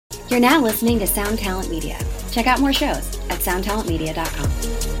You're now listening to Sound Talent Media. Check out more shows at soundtalentmedia.com.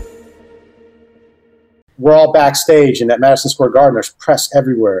 We're all backstage, and at Madison Square Garden, there's press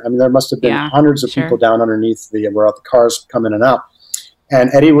everywhere. I mean, there must have been hundreds of people down underneath where the cars come in and out. And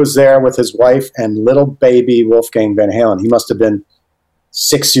Eddie was there with his wife and little baby Wolfgang Van Halen. He must have been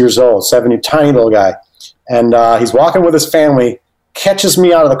 6 years old, tiny little guy. And he's walking with his family, catches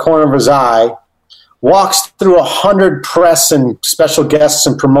me out of the corner of his eye, walks through 100 press and special guests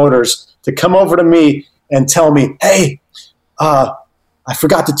and promoters to come over to me and tell me, hey, I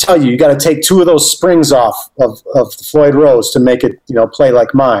forgot to tell you, you got to take 2 of those springs off of the Floyd Rose to make it, play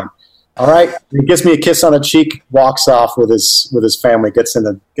like mine. All right. He gives me a kiss on the cheek, walks off with his family, gets in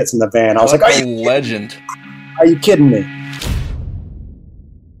the van. I was like, a legend. Are you kidding me?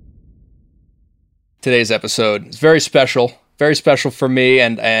 Today's episode is very special for me,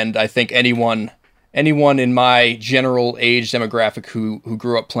 and I think anyone in my general age demographic who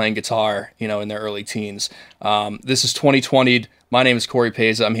grew up playing guitar, in their early teens. This is 2020. My name is Corey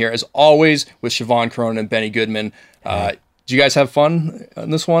Peza. I'm here as always with Siobhan Cronin and Benny Goodman. Did you guys have fun on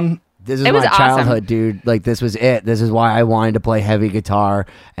this one? This is my childhood, dude. Like, this was it. This is why I wanted to play heavy guitar.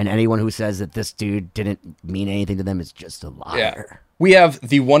 And anyone who says that this dude didn't mean anything to them is just a liar. Yeah. We have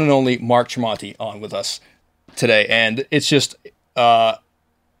the one and only Mark Tremonti on with us today, and it's just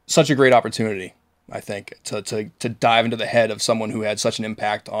such a great opportunity, I think, to dive into the head of someone who had such an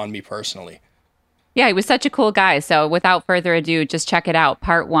impact on me personally. Yeah, he was such a cool guy. So without further ado, just check it out.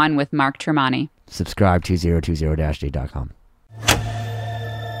 Part 1 with Mark Tremonti. Subscribe 2020-d.com.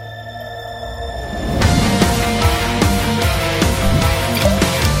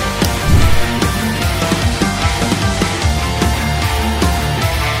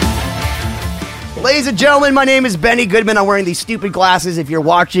 Ladies and gentlemen, my name is Benny Goodman. I'm wearing these stupid glasses. If you're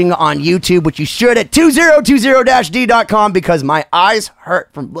watching on YouTube, which you should at 2020-d.com, because my eyes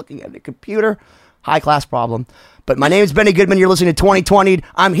hurt from looking at the computer. High-class problem. But my name is Benny Goodman. You're listening to 2020.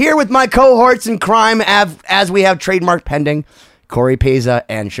 I'm here with my cohorts in crime as we have trademark pending, Corey Peza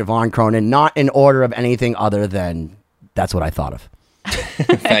and Siobhan Cronin, not in order of anything other than that's what I thought of.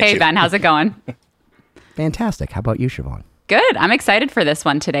 Hey, Ben, how's it going? Fantastic. How about you, Siobhan? Good. I'm excited for this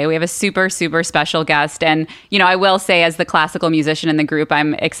one today. We have a super, super special guest. And, I will say, as the classical musician in the group,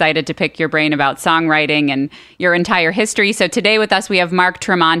 I'm excited to pick your brain about songwriting and your entire history. So today with us, we have Mark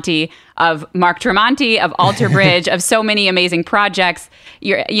Tremonti of Alter Bridge, of so many amazing projects.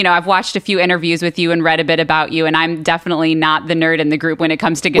 I've watched a few interviews with you and read a bit about you, and I'm definitely not the nerd in the group when it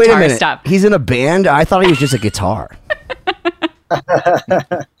comes to guitar Wait a minute. stuff. He's in a band? I thought he was just a guitar.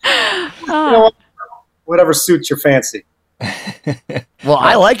 Whatever suits your fancy. Well,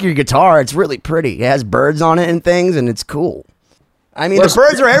 I like your guitar. It's really pretty. It has birds on it and things, and it's cool. I mean, the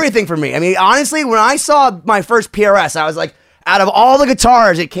birds are everything for me. I mean, honestly, when I saw my first PRS, I was like, out of all the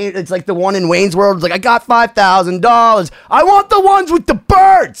guitars, it's like the one in Wayne's World. It's like, I got $5,000. I want the ones with the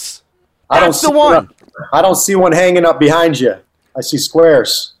birds. That's the one. I don't see one hanging up behind you. I see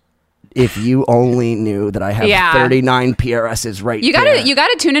squares. If you only knew that I have 39 PRSs right there. You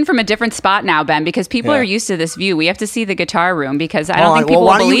gotta tune in from a different spot now, Ben, because people are used to this view. We have to see the guitar room because I don't think people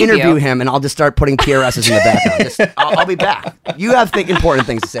will believe you. Why don't you interview him and I'll just start putting PRSs in the background. I'll be back. You have important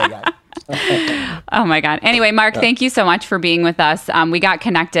things to say, guys. Oh my God. Anyway, Mark, thank you so much for being with us. We got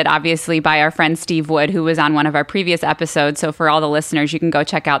connected, obviously, by our friend Steve Wood, who was on one of our previous episodes. So for all the listeners, you can go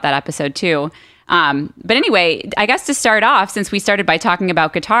check out that episode too. But anyway, I guess to start off, since we started by talking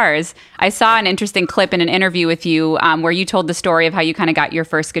about guitars, I saw an interesting clip in an interview with you where you told the story of how you kind of got your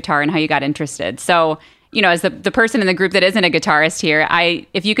first guitar and how you got interested. So, as the person in the group that isn't a guitarist here,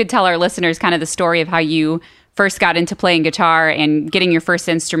 if you could tell our listeners kind of the story of how you first got into playing guitar and getting your first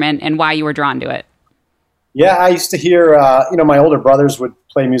instrument and why you were drawn to it. Yeah, I used to hear, my older brothers would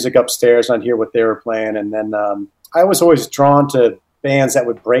play music upstairs and I'd hear what they were playing. And then I was always drawn to bands that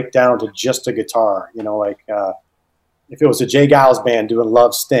would break down to just a guitar, if it was a Jay Giles band doing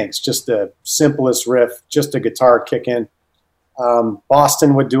Love Stinks, just the simplest riff, just a guitar kicking.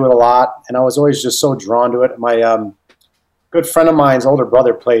 Boston would do it a lot, and I was always just so drawn to it. My good friend of mine's older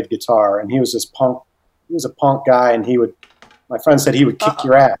brother played guitar, and he was a punk guy, and my friend said he would kick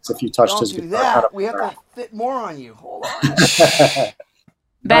your ass if you touched his guitar. We have to fit more on you. Hold on.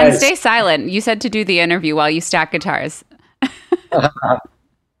 Ben, Nice. Stay silent. You said to do the interview while you stack guitars.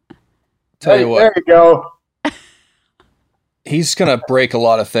 Tell you what, there you go. he's gonna break a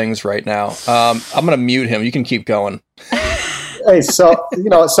lot of things right now. I'm gonna mute him. You can keep going. Hey, so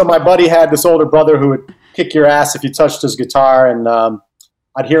my buddy had this older brother who would kick your ass if you touched his guitar, and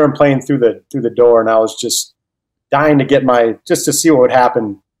I'd hear him playing through the door, and I was just dying to get to see what would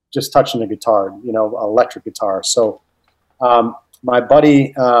happen just touching the guitar, electric guitar. So my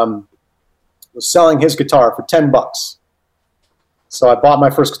buddy was selling his guitar for $10. So I bought my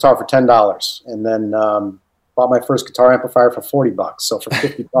first guitar for $10, and then bought my first guitar amplifier for $40. So for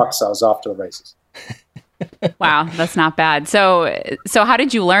 $50, I was off to the races. Wow, that's not bad. So how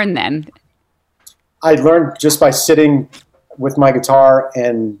did you learn then? I learned just by sitting with my guitar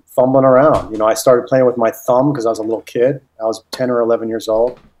and fumbling around. I started playing with my thumb because I was a little kid. I was 10 or 11 years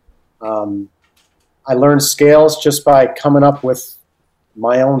old. I learned scales just by coming up with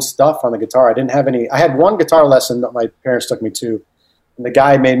my own stuff on the guitar. I didn't have any. I had one guitar lesson that my parents took me to, and the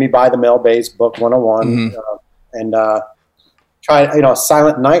guy made me buy the Mel Bass Book 101 and try.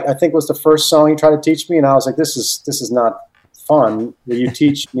 Silent Night, I think, was the first song he tried to teach me, and I was like, this is not fun. Will you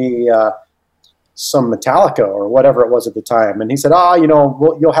teach me some Metallica or whatever it was at the time? And he said,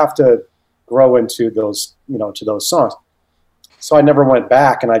 you'll have to grow into those, to those songs. So I never went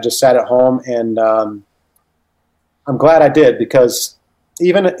back, and I just sat at home, and I'm glad I did, because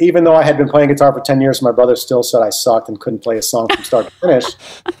even though I had been playing guitar for 10 years, my brother still said I sucked and couldn't play a song from start to finish.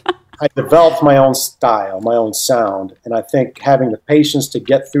 I developed my own style, my own sound, and I think having the patience to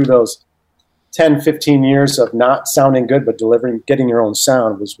get through those 10, 15 years of not sounding good but getting your own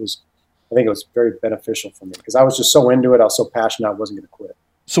sound was I think it was very beneficial for me, because I was just so into it. I was so passionate, I wasn't going to quit.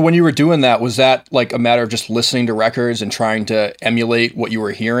 So when you were doing that, was that like a matter of just listening to records and trying to emulate what you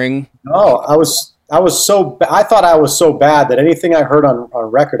were hearing? No, I thought I was so bad that anything I heard on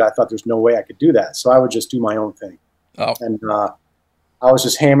record, I thought there's no way I could do that. So I would just do my own thing. Oh. And I was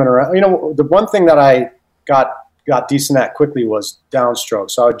just hammering around. The one thing that I got decent at quickly was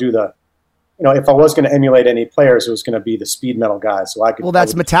downstroke. So I would do if I was going to emulate any players, it was going to be the speed metal guys. So I could. Well,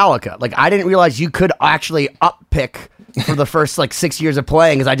 that's Metallica. Like, I didn't realize you could actually up-pick for the first 6 years of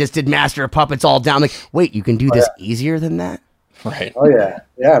playing, because I just did Master of Puppets all down. Like, wait, you can do this easier than that? Right. Oh yeah.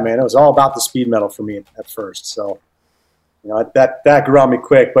 Yeah, man. It was all about the speed metal for me at first. So, that grew on me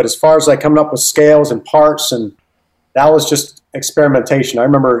quick. But as far as coming up with scales and parts, and that was just experimentation. I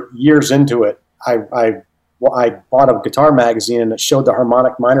remember years into it, I bought a guitar magazine and it showed the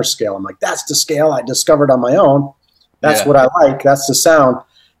harmonic minor scale. I'm like, that's the scale I discovered on my own. That's what I like. That's the sound.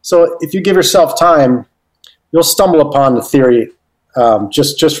 So if you give yourself time, you'll stumble upon the theory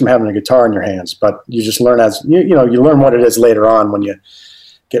just from having a guitar in your hands. But you just learn you learn what it is later on when you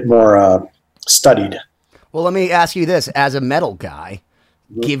get more studied. Well, let me ask you this. As a metal guy,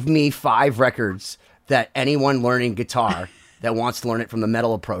 give me 5 records that anyone learning guitar that wants to learn it from the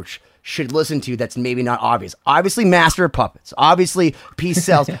metal approach should listen to that's maybe not obvious. Obviously, Master of Puppets. Obviously, Peace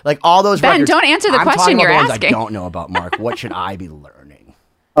Sells. Like all those Ben, records. don't answer the question you're asking. I don't know about, Mark. What should I be learning?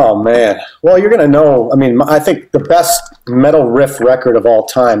 Oh, man. Well, you're going to know. I mean, I think the best metal riff record of all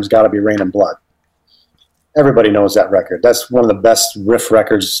time has got to be Rain and Blood. Everybody knows that record. That's one of the best riff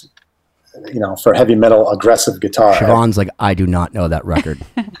records, for heavy metal aggressive guitar. Siobhan's like, I do not know that record.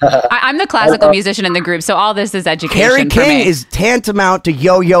 I'm the classical musician in the group, so all this is education. Carrie for King me. is tantamount to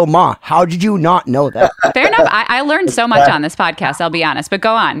Yo-Yo Ma. How did you not know that? Fair enough. I learned so much on this podcast, I'll be honest. But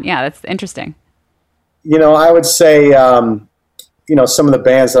go on. Yeah, that's interesting. I would say, some of the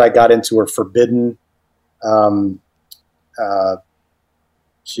bands that I got into were Forbidden,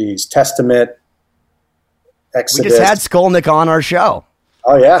 Testament, Exodus. We just had Skolnick on our show.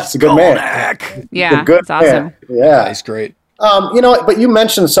 Oh yeah, it's a good man. Yeah, good it's awesome. Man. Yeah, he's great. But you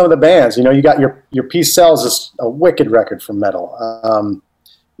mentioned some of the bands. You got your Peace Sells is a wicked record for metal.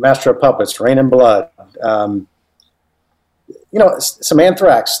 Master of Puppets, Rain and Blood. Some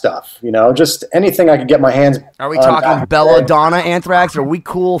Anthrax stuff. Just anything I could get my hands. Are we talking Belladonna Anthrax? Or are we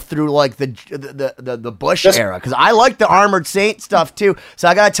cool through the Bush era? Because I like the Armored Saint stuff too. So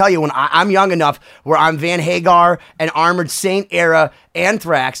I gotta tell you, when I'm young enough, where I'm Van Hagar and Armored Saint era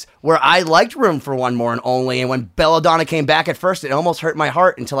Anthrax, where I liked Room for One More and Only, and when Belladonna came back at first, it almost hurt my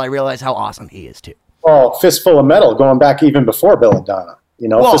heart until I realized how awesome he is too. Well, Fistful of Metal, going back even before Belladonna.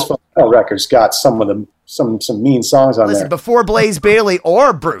 Fistful of Metal records got some of them. Some mean songs on there. Before Blaze Bayley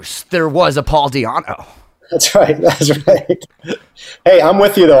or Bruce, there was a Paul Di'Anno. That's right. Hey, I'm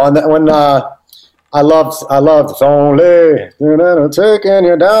with you though on that when I loved Only taking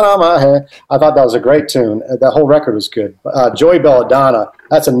you down on my head. I thought that was a great tune. That whole record was good. Joey Belladonna,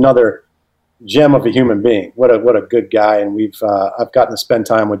 that's another gem of a human being. What a good guy. And I've gotten to spend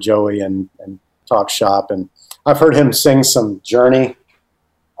time with Joey and talk shop, and I've heard him sing some Journey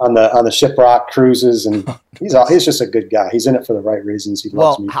on the Shiprock cruises, and he's just a good guy. He's in it for the right reasons. He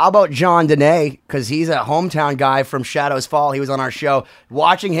loves me. How about John Dene? Because he's a hometown guy from Shadows Fall. He was on our show.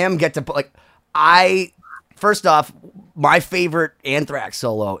 Watching him get to first off, my favorite Anthrax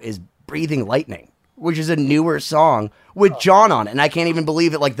solo is Breathing Lightning. which is a newer song with John on it. And I can't even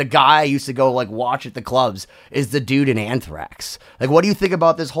believe it. Like, the guy I used to go, like, watch at the clubs is the dude in Anthrax. Like, what do you think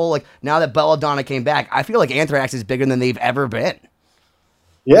about this whole, like, now that Belladonna came back, I feel like Anthrax is bigger than they've ever been.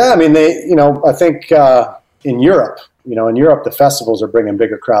 Yeah, I mean, I think in Europe, the festivals are bringing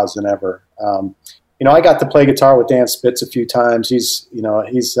bigger crowds than ever. I got to play guitar with Dan Spitz a few times. He's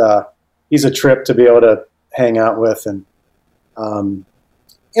a trip to be able to hang out with. And,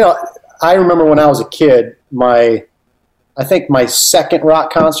 I remember when I was a kid, I think my second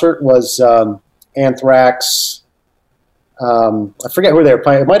rock concert was Anthrax. I forget who they were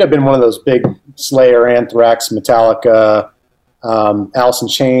playing. It might have been one of those big Slayer, Anthrax, Metallica, Alice in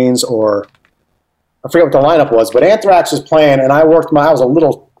Chains, or I forget what the lineup was. But Anthrax was playing, and I was a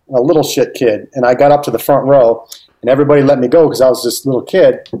little shit kid, and I got up to the front row, and everybody let me go because I was this little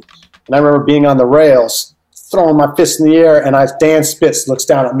kid. And I remember being on the rails, throwing my fist in the air, and Dan Spitz looks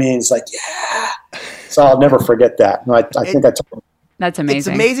down at me and he's like, "Yeah." So I'll never forget that. And I think I told him. That's amazing. It's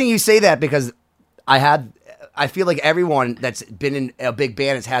amazing you say that because I feel like everyone that's been in a big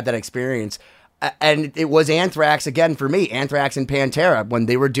band has had that experience. And it was Anthrax again for me, Anthrax and Pantera, when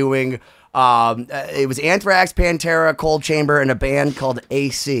they were doing, it was Anthrax, Pantera, Cold Chamber, and a band called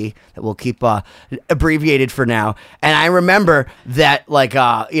AC that we'll keep abbreviated for now. And I remember that, like,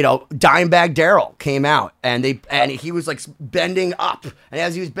 Dimebag Darrell came out, and he was, like, bending up. And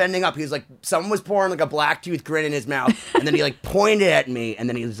as he was bending up, he was like, someone was pouring, like, a black tooth grin in his mouth. And then he, like, pointed at me, and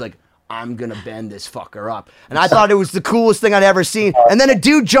then he was like, "I'm going to bend this fucker up." And I thought it was the coolest thing I'd ever seen. And then a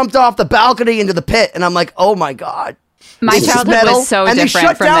dude jumped off the balcony into the pit, and I'm like, oh my God. My childhood was so and different. And they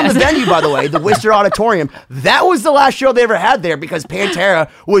shut down the venue, by the way, the Worcester Auditorium. That was the last show they ever had there because Pantera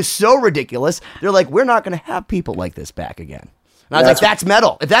was so ridiculous. They're like, we're not going to have people like this back again. And I was like, that's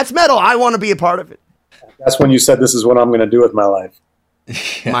metal. If that's metal, I want to be a part of it. That's when you said, this is what I'm going to do with my life.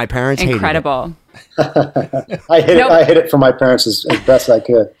 My parents hated it. Incredible. I hid it from my parents as best I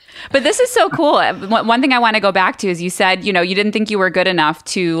could. But this is so cool. One thing I want to go back to is you said, you didn't think you were good enough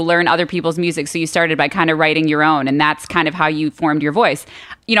to learn other people's music. So you started by kind of writing your own. And that's kind of how you formed your voice.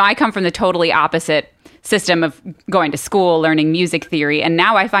 I come from the totally opposite system of going to school, learning music theory. And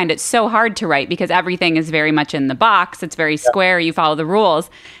now I find it so hard to write because everything is very much in the box. It's very square. You follow the rules.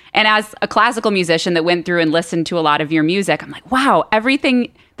 And as a classical musician that went through and listened to a lot of your music, I'm like, wow,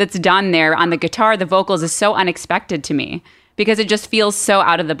 everything that's done there on the guitar, the vocals is so unexpected to me because it just feels so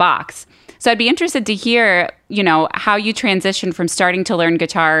out of the box. So I'd be interested to hear, how you transitioned from starting to learn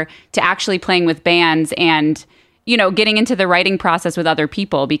guitar to actually playing with bands and, getting into the writing process with other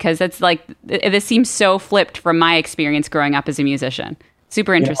people, because that's like, this seems so flipped from my experience growing up as a musician.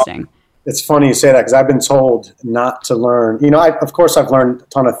 Super interesting. It's funny you say that because I've been told not to learn. Of course, I've learned a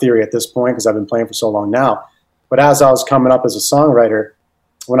ton of theory at this point because I've been playing for so long now. But as I was coming up as a songwriter,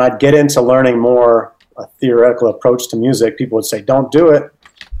 when I'd get into learning more a theoretical approach to music, people would say, "Don't do it.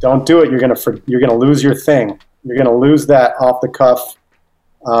 Don't do it. You're gonna lose your thing. You're gonna lose that off the cuff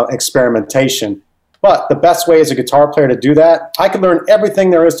experimentation." But the best way as a guitar player to do that, I can learn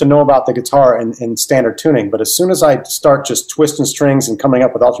everything there is to know about the guitar in standard tuning. But as soon as I start just twisting strings and coming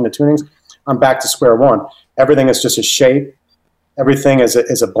up with alternate tunings, I'm back to square one. Everything is just a shape. Everything is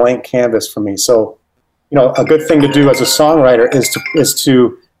a blank canvas for me. So, a good thing to do as a songwriter is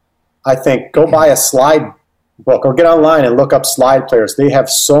to I think, go buy a slide book or get online and look up slide players. They have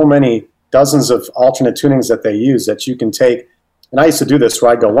so many dozens of alternate tunings that they use that you can take. And I used to do this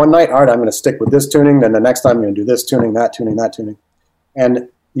where I'd go one night, all right, I'm going to stick with this tuning. Then the next time I'm going to do this tuning, that tuning, that tuning. And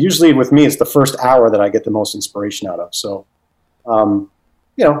usually with me, it's the first hour that I get the most inspiration out of. So,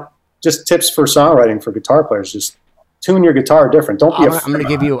 just tips for songwriting for guitar players. Just tune your guitar different. Don't be afraid. I'm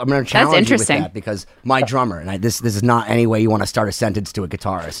going to challenge you with that because my drummer, and this is not any way you want to start a sentence to a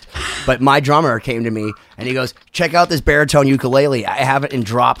guitarist, but my drummer came to me and he goes, check out this baritone ukulele. I have it in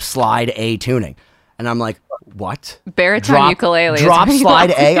drop slide A tuning. And I'm like, what? Baritone ukulele. Drop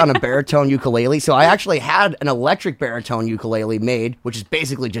slide A on a baritone ukulele. So I actually had an electric baritone ukulele made, which is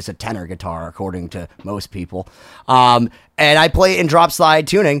basically just a tenor guitar, according to most people. And I play it in drop slide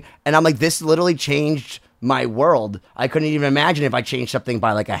tuning. And I'm like, this literally changed my world. I couldn't even imagine if I changed something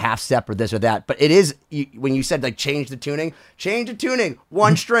by like a half step or this or that. But it is, when you said like change the tuning,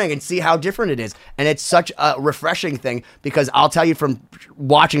 one string and see how different it is. And it's such a refreshing thing because I'll tell you from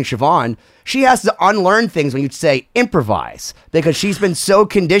watching Siobhan, she has to unlearn things when you say improvise because she's been so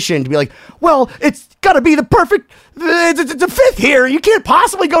conditioned to be like, well, it's got to be the perfect, it's a fifth here. You can't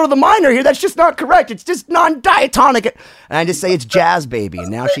possibly go to the minor here. That's just not correct. It's just non-diatonic. And I just say it's jazz, baby. And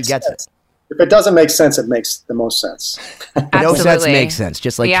now she gets it. If it doesn't make sense, it makes the most sense. No sense makes sense,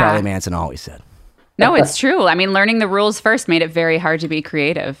 just like Charlie Manson always said. No, it's true. I mean, learning the rules first made it very hard to be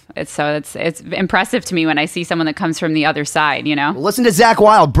creative. It's impressive to me when I see someone that comes from the other side, you know? Well, listen to Zach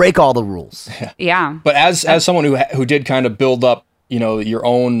Wilde, break all the rules. Yeah. But as someone who did kind of build up, you know, your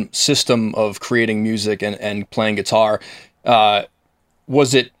own system of creating music and playing guitar,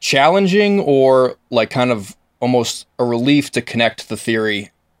 was it challenging or like kind of almost a relief to connect the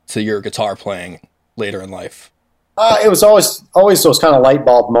theory to your guitar playing later in life? It was always those kind of light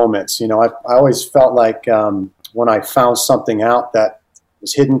bulb moments. You know, I always felt like when I found something out that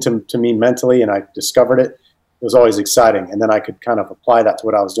was hidden to me mentally and I discovered it, it was always exciting. And then I could kind of apply that to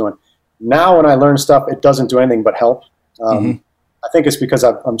what I was doing. Now when I learn stuff, it doesn't do anything but help. I think it's because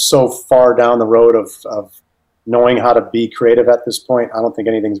I'm so far down the road of knowing how to be creative at this point. I don't think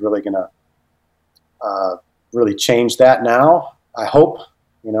anything's really going to really change that now. I hope,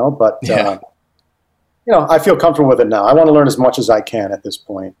 you know, but you know, I feel comfortable with it now. I want to learn as much as I can at this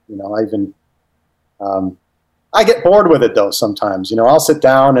point. You know, I get bored with it though sometimes. You know, I'll sit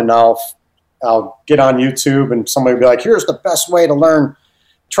down and I'll get on YouTube and somebody will be like, here's the best way to learn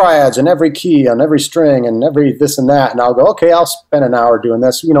triads and every key on every string and every this and that. And I'll go, okay, I'll spend an hour doing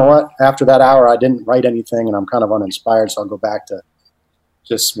this. You know what? After that hour, I didn't write anything and I'm kind of uninspired. So I'll go back to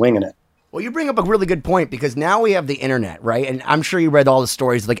just winging it. Well, you bring up a really good point because now we have the internet, right? And I'm sure you read all the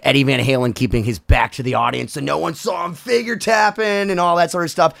stories like Eddie Van Halen keeping his back to the audience and no one saw him figure tapping and all that sort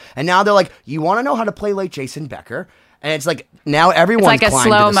of stuff. And now they're like, you want to know how to play like Jason Becker? And it's like now everyone's it's like a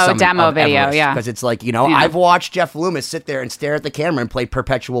slow-mo demo video, yeah. Because it's like, you know, I've watched Jeff Loomis sit there and stare at the camera and play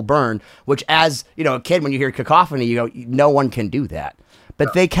Perpetual Burn, which as, you know, a kid, when you hear cacophony, you go, no one can do that.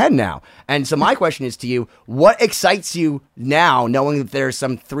 But they can now. And so my question is to you, what excites you now knowing that there's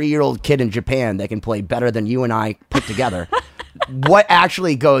some 3-year-old kid in Japan that can play better than you and I put together? What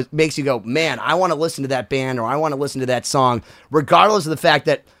actually makes you go, man, I want to listen to that band or I want to listen to that song, regardless of the fact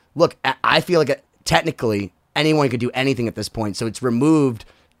that, look, I feel like technically anyone could do anything at this point. So it's removed.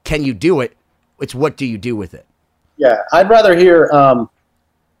 Can you do it? It's what do you do with it? Yeah, I'd rather hear...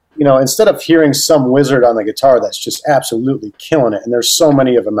 you know, instead of hearing some wizard on the guitar that's just absolutely killing it, and there's so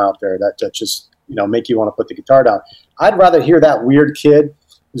many of them out there that just, you know, make you want to put the guitar down. I'd rather hear that weird kid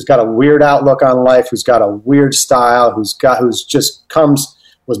who's got a weird outlook on life, who's got a weird style, was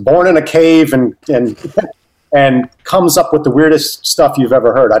born in a cave and comes up with the weirdest stuff you've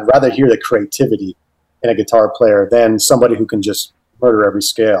ever heard. I'd rather hear the creativity in a guitar player than somebody who can just murder every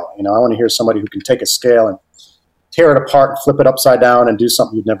scale. You know, I want to hear somebody who can take a scale and tear it apart, flip it upside down, and do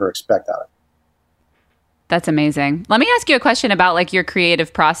something you'd never expect out of it. That's amazing. Let me ask you a question about like your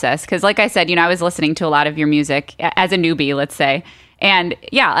creative process. Because like I said, you know, I was listening to a lot of your music as a newbie, let's say. And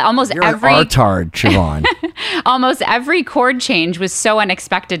yeah, almost You're every an artard, Siobhan. almost every chord change was so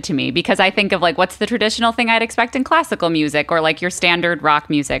unexpected to me because I think of like, what's the traditional thing I'd expect in classical music or like your standard rock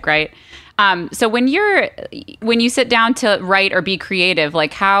music, right? So when you sit down to write or be creative,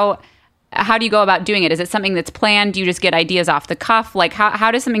 like how do you go about doing it? Is it something that's planned? Do you just get ideas off the cuff? Like how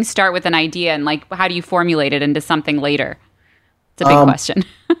does something start with an idea and like how do you formulate it into something later? It's a big question.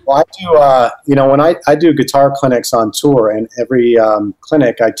 Well, I do, when I do guitar clinics on tour, and every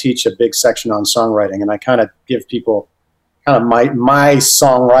clinic I teach a big section on songwriting, and I kind of give people kind of my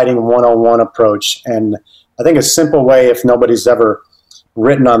songwriting 101 approach. And I think a simple way, if nobody's ever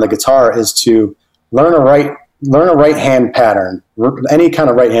written on the guitar, is to learn a right hand pattern, any kind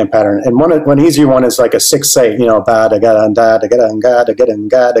of right hand pattern. And one easy one is like a 6/8,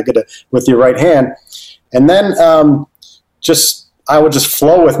 with your right hand. And then I would just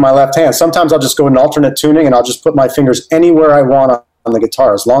flow with my left hand. Sometimes I'll just go in alternate tuning and I'll just put my fingers anywhere I want on the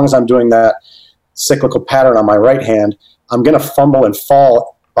guitar. As long as I'm doing that cyclical pattern on my right hand, I'm going to fumble and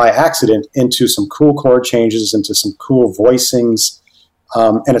fall by accident into some cool chord changes, into some cool voicings.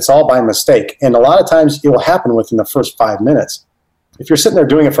 And it's all by mistake. And a lot of times it will happen within the first 5 minutes. If you're sitting there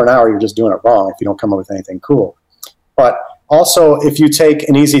doing it for an hour, you're just doing it wrong if you don't come up with anything cool. But also, if you take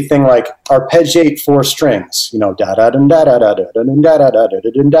an easy thing like arpeggiate 4 strings, you're going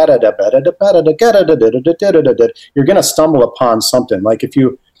to stumble upon something. Like if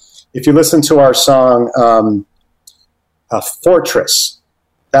you listen to our song Fortress,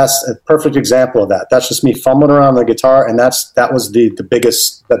 that's a perfect example of that. That's just me fumbling around the guitar, and that was the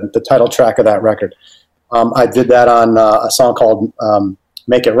biggest, the title track of that record. I did that on a song called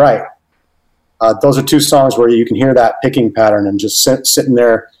Make It Right. Those are 2 songs where you can hear that picking pattern and just sitting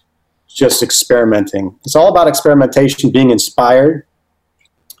there just experimenting. It's all about experimentation, being inspired,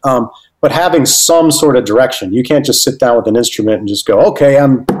 but having some sort of direction. You can't just sit down with an instrument and just go, okay,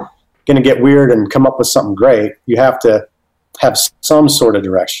 I'm going to get weird and come up with something great. You have to have some sort of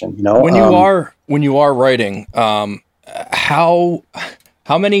direction, When you are writing, how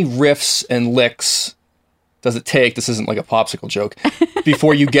many riffs and licks take, this isn't like a popsicle joke,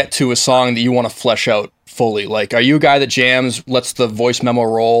 before you get to a song that you want to flesh out fully? Like, are you a guy that jams, lets the voice memo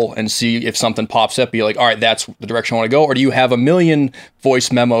roll and see if something pops up, be like, all right, that's the direction I want to go? Or do you have a million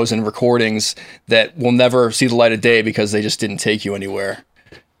voice memos and recordings that will never see the light of day because they just didn't take you anywhere?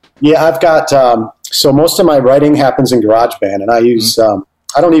 Yeah, I've got, so most of my writing happens in GarageBand, and I use,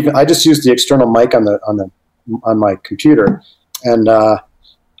 I just use the external mic on my computer. And I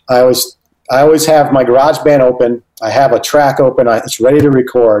always have my GarageBand open. I have a track open. It's ready to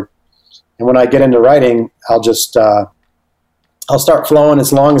record. And when I get into writing, I'll just I'll start flowing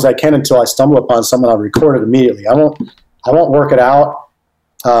as long as I can until I stumble upon something. I'll record it immediately. I won't work it out.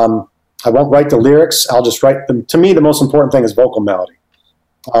 I won't write the lyrics. I'll just write them. To me, the most important thing is vocal melody.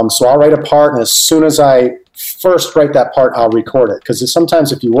 So I'll write a part, and as soon as I first write that part, I'll record it. Because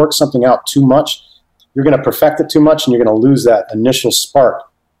sometimes if you work something out too much, you're going to perfect it too much, and you're going to lose that initial spark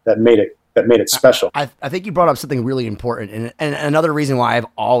that made it special. I think you brought up something really important, and another reason why I've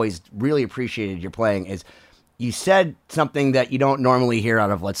always really appreciated your playing is you said something that you don't normally hear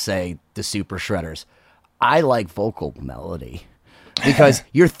out of, let's say, the super shredders. I like vocal melody, because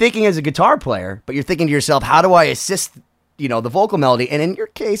you're thinking as a guitar player, but you're thinking to yourself, how do I assist, the vocal melody? And in your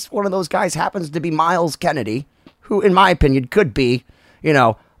case, one of those guys happens to be Myles Kennedy, who, in my opinion, could be, one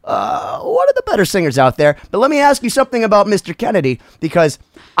of the better singers out there. But let me ask you something about Mr. Kennedy, because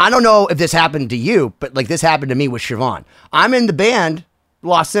I don't know if this happened to you, but like this happened to me with Siobhan. I'm in the band,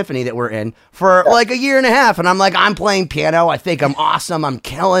 Lost Symphony, that we're in for like a year and a half, and I'm playing piano. I think I'm awesome. I'm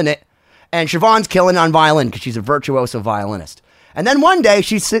killing it. And Siobhan's killing on violin because she's a virtuoso violinist. And then one day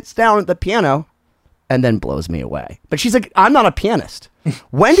she sits down at the piano and then blows me away. But she's like, I'm not a pianist.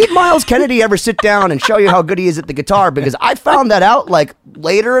 When did Myles Kennedy ever sit down and show you how good he is at the guitar? Because I found that out like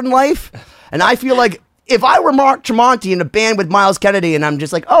later in life. And I feel like if I were Mark Tremonti in a band with Myles Kennedy, and I'm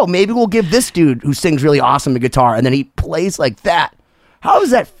just like, oh, maybe we'll give this dude who sings really awesome a guitar, and then he plays like that. How does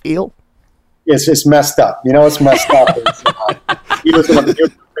that feel? It's messed up. It's messed up. He was in a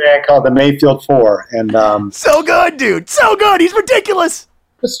band called the Mayfield Four. And so good, dude. So good. He's ridiculous.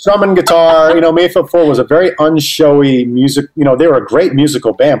 Just strumming guitar. Mayfield 4 was a very unshowy music. They were a great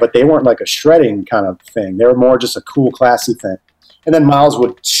musical band, but they weren't like a shredding kind of thing. They were more just a cool, classy thing. And then Myles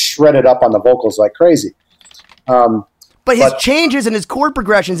would shred it up on the vocals like crazy. But his changes and his chord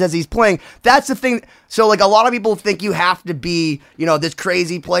progressions as he's playing, that's the thing. So, like, a lot of people think you have to be, this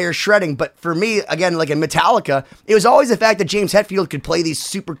crazy player shredding. But for me, again, like in Metallica, it was always the fact that James Hetfield could play these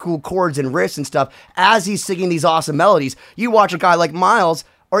super cool chords and riffs and stuff as he's singing these awesome melodies. You watch a guy like Myles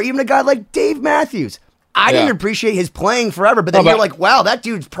or even a guy like Dave Matthews. I didn't appreciate his playing forever, but then you're like, wow, that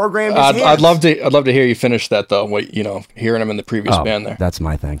dude's programmed his hands. I'd love to hear you finish that, though, hearing him in the previous band there. That's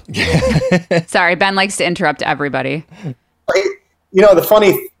my thing. Sorry, Ben likes to interrupt everybody.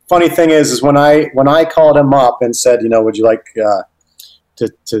 The funny thing is when I called him up and said, would you like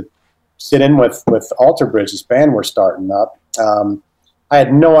to sit in with Alter Bridge, this band we're starting up, I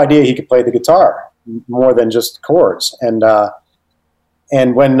had no idea he could play the guitar more than just chords. And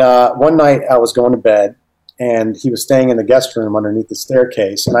when one night I was going to bed, and he was staying in the guest room underneath the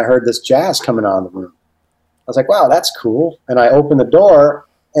staircase, and I heard this jazz coming out of the room. I was like, wow, that's cool. And I opened the door,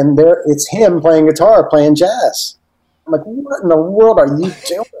 and it's him playing guitar, playing jazz. I'm like, what in the world are you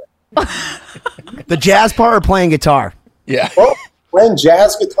doing? The jazz part or playing guitar? Yeah. Well, playing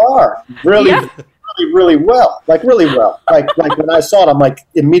jazz guitar really well. Like, really well. Like when I saw it, I'm like,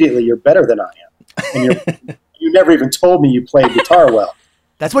 immediately, you're better than I am. And you never even told me you played guitar well.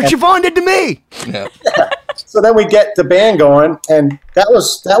 That's what Siobhan did to me. Yeah. So then we get the band going, and that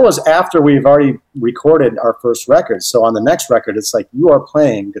was after we've already recorded our first record. So on the next record, it's like, you are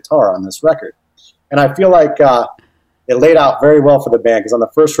playing guitar on this record. And I feel like it laid out very well for the band, because on the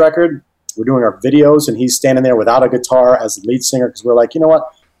first record, we're doing our videos, and he's standing there without a guitar as the lead singer, because we're like, you know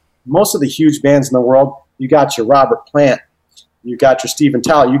what? Most of the huge bands in the world, you got your Robert Plant, you got your Steven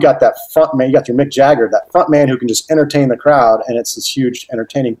Tyler, you got that front man, you got your Mick Jagger, that front man who can just entertain the crowd, and it's this huge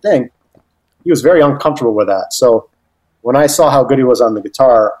entertaining thing. He was very uncomfortable with that. So when I saw how good he was on the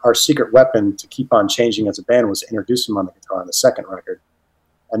guitar, our secret weapon to keep on changing as a band was to introduce him on the guitar on the second record.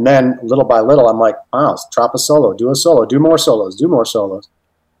 And then little by little, I'm like, Myles, drop a solo, do more solos.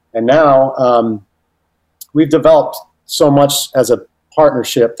 And now we've developed so much as a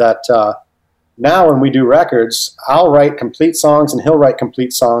partnership that now when we do records, I'll write complete songs and he'll write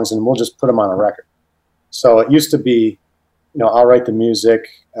complete songs, and we'll just put them on a record. So it used to be, I'll write the music,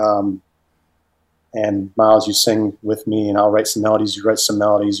 and Myles, you sing with me, and I'll write some melodies, you write some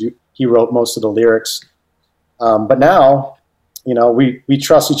melodies. He wrote most of the lyrics. But now, we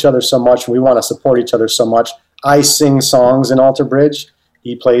trust each other so much, and we want to support each other so much. I sing songs in Alter Bridge,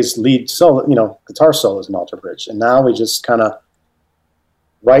 he plays lead solo, guitar solos in Alter Bridge. And now we just kind of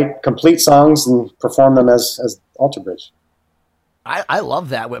write complete songs and perform them as Alter Bridge. I love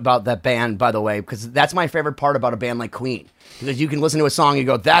that about that band, by the way, because that's my favorite part about a band like Queen. Because you can listen to a song and you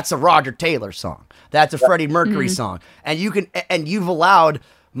go, that's a Roger Taylor song. That's a Freddie Mercury song. And you've allowed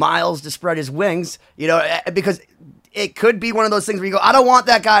Miles to spread his wings, because it could be one of those things where you go, I don't want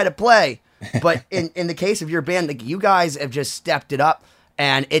that guy to play. But in the case of your band, like, you guys have just stepped it up,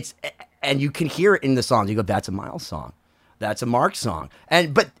 and you can hear it in the songs. You go, that's a Miles song. That's a Mark song.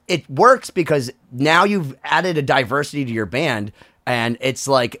 But it works because now you've added a diversity to your band. And it's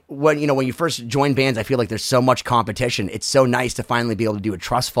like when you first join bands, I feel like there's so much competition. It's so nice to finally be able to do a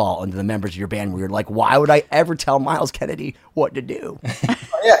trust fall into the members of your band where you're like, why would I ever tell Miles Kennedy what to do?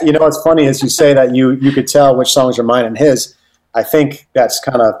 Yeah, it's funny as you say that you could tell which songs are mine and his. I think that's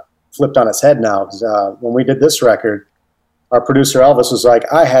kind of flipped on its head now. When we did this record, our producer Elvis was like,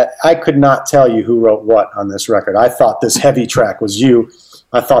 I could not tell you who wrote what on this record. I thought this heavy track was you.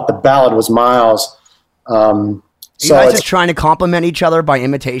 I thought the ballad was Miles. Are you guys just trying to compliment each other by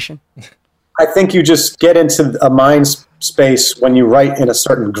imitation? I think you just get into a mind space when you write in a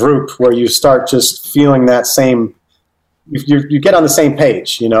certain group where you start just feeling that same, you get on the same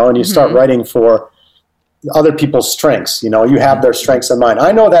page, and you start writing for other people's strengths. You have their strengths in mind.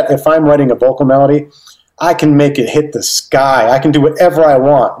 I know that if I'm writing a vocal melody, I can make it hit the sky. I can do whatever I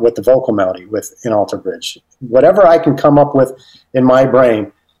want with the vocal melody in Alter Bridge. Whatever I can come up with in my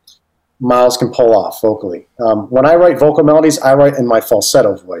brain, Miles can pull off vocally. When I write vocal melodies, I write in my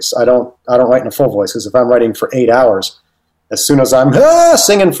falsetto voice. I don't write in a full voice, because if I'm writing for 8 hours, as soon as I'm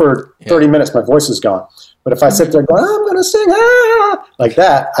singing for 30 minutes, my voice is gone. But if I sit there going, I'm going to sing like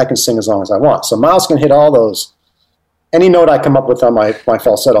that, I can sing as long as I want. So Miles can hit all those. Any note I come up with on my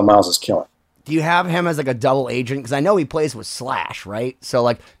falsetto, Miles is killing. Do you have him as like a double agent? Because I know he plays with Slash, right? So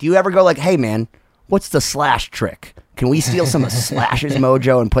like, do you ever go like, hey man, what's the Slash trick? Can we steal some of Slash's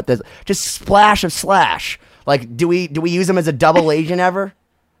mojo and put this just splash of Slash? Like, do we use him as a double agent ever?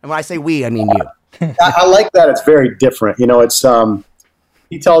 And when I say we, I mean you. I like that. It's very different. It's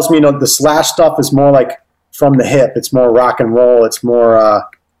he tells me, the Slash stuff is more like from the hip. It's more rock and roll. It's more,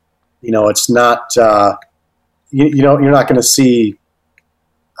 it's not. You're not going to see.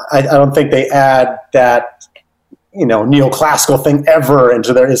 I don't think they add that, neoclassical thing ever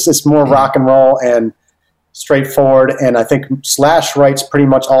into there. It's more rock and roll and straightforward. And I think Slash writes pretty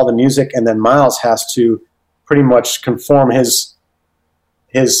much all the music, and then Miles has to pretty much conform his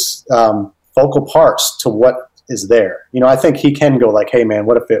vocal parts to what is there. I think he can go like, hey man,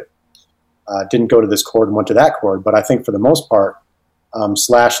 what if it didn't go to this chord and went to that chord? But I think for the most part,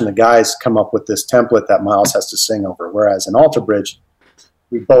 Slash and the guys come up with this template that Miles has to sing over. Whereas in Alter Bridge,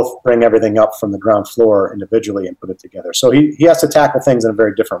 we both bring everything up from the ground floor individually and put it together. So he has to tackle things in a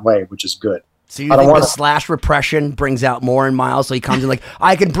very different way, which is good. So you think the Slash repression brings out more in Miles, so he comes in like,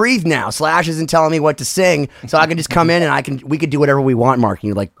 I can breathe now. Slash isn't telling me what to sing, so I can just come in and we could do whatever we want, Mark, and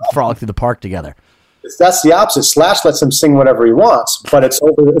you like frolic through the park together. That's the opposite. Slash lets him sing whatever he wants, but it's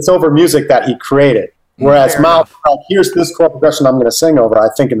over music that he created. Whereas Miles, like, here's this chord progression I'm going to sing over. I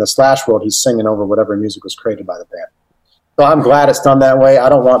think in the Slash world, he's singing over whatever music was created by the band. So I'm glad it's done that way. I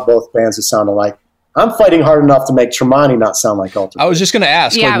don't want both bands to sound alike. I'm fighting hard enough to make Tremonti not sound like Alter Bridge. I was just going to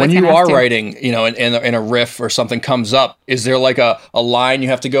ask, when you are writing, in a riff or something comes up, is there like a line you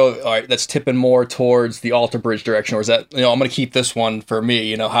have to go, all right, that's tipping more towards the Alter Bridge direction, or is that, I'm going to keep this one for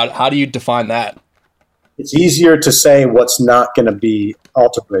me? How do you define that? It's easier to say what's not going to be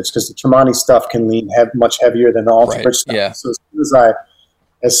Alter Bridge, because the Tremonti stuff can lean much heavier than the Alter Bridge stuff. Yeah. So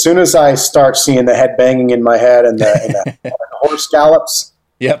as soon as I start seeing the head banging in my head and the horse gallops,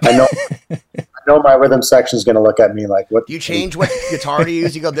 yep. I know my rhythm section is going to look at me like, what? You change what guitar to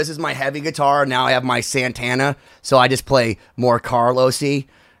use. You go, this is my heavy guitar. Now I have my Santana, so I just play more Carlos-y.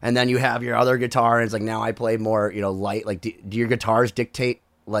 And then you have your other guitar, and it's like, now I play more, light. Like, do your guitars dictate,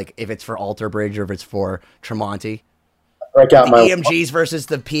 like, if it's for Alter Bridge or if it's for Tremonti? Break out the my EMGs versus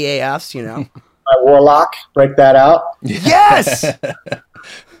the PAFs, My Warlock, break that out. Yes!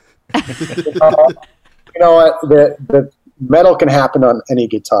 You know what? The metal can happen on any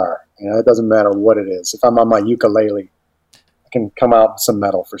guitar. It doesn't matter what it is. If I'm on my ukulele, I can come out with some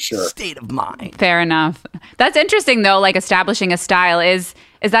metal for sure. State of mind. Fair enough. That's interesting though. Like establishing a style is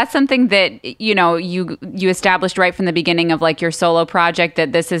that something that you established right from the beginning of like your solo project,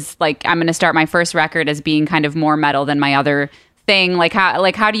 that this is like, I'm going to start my first record as being kind of more metal than my other thing. Like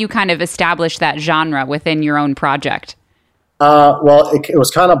how do you kind of establish that genre within your own project? Well, it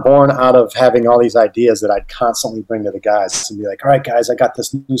was kind of born out of having all these ideas that I'd constantly bring to the guys and be like, all right, guys, I got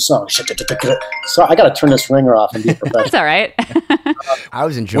this new song. So I got to turn this ringer off and be professional. That's all right. I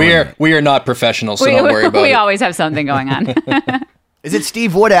was enjoying We are not professionals, so don't worry about it. We always have something going on. Is it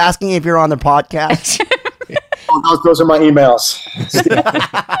Steve Wood asking if you're on the podcast? Those are my emails.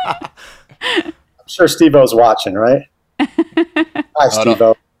 I'm sure Steve-O's watching, right? Hi,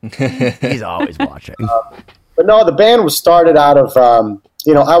 Steve-O. He's always watching. But no, the band was started out of,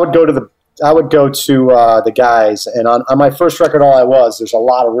 I would go to the guys, and on my first record, All I Was, there's a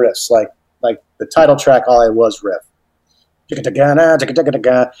lot of riffs, like the title track, All I Was riff.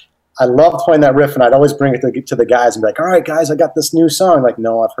 I loved playing that riff, and I'd always bring it to the guys and be like, all right, guys, I got this new song. Like,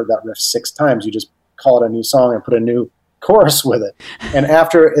 no, I've heard that riff 6 times. You just call it a new song and put a new chorus with it. And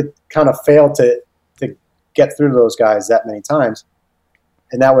after it kind of failed to get through to those guys that many times,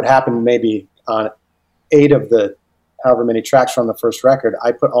 and that would happen maybe on 8 of the however many tracks from the first record,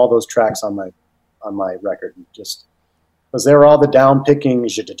 I put all those tracks on my record, just because they were all the down picking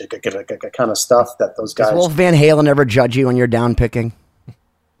kind of stuff that those guys. Does Wolf Van Halen ever judge you when you're down picking?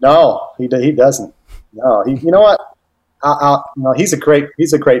 No, he doesn't. No, you know what? No, he's a great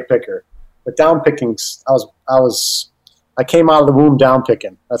picker, but down picking, I came out of the womb down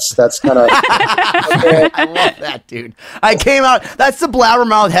picking. That's kind of. I love that, dude. I came out. That's the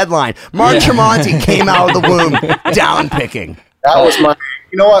blabbermouth headline. Mark Tremonti came out of the womb down picking. That was my.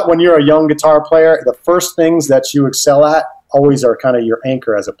 You know what? When you're a young guitar player, the first things that you excel at always are kind of your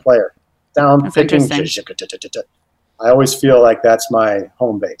anchor as a player. Down picking. I always feel like that's my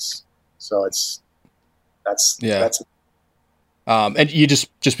home base. So that's. And you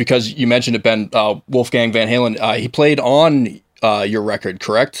just because you mentioned it, Ben, Wolfgang Van Halen, he played on your record,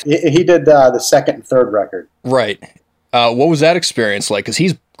 correct? He did the second and third record. Right. What was that experience like? Because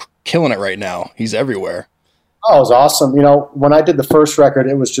he's killing it right now. He's everywhere. Oh, it was awesome. When I did the first record,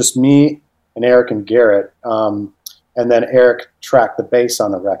 it was just me and Eric and Garrett. And then Eric tracked the bass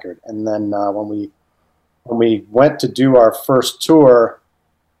on the record. And then when we went to do our first tour,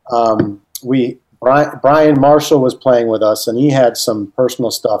 Brian Marshall was playing with us, and he had some personal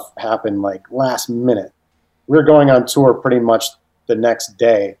stuff happen like last minute. We were going on tour pretty much the next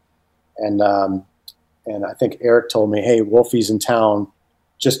day, and I think Eric told me, "Hey, Wolfie's in town,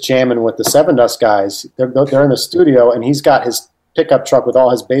 just jamming with the Seven Dust guys. They're in the studio, and he's got his pickup truck with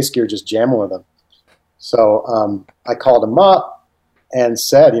all his bass gear, just jamming with them." So I called him up and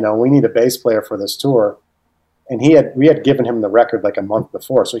said, we need a bass player for this tour, and we had given him the record like a month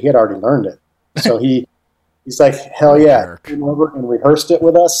before, so he had already learned it. So he's like, hell yeah. Came over and rehearsed it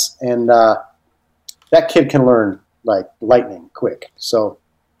with us. And that kid can learn like lightning quick. So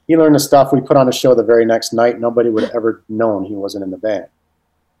he learned the stuff. We put on a show the very next night. Nobody would have ever known he wasn't in the band.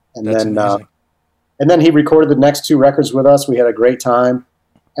 And then he recorded the next 2 records with us. We had a great time.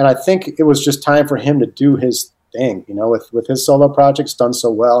 And I think it was just time for him to do his thing, with his solo projects done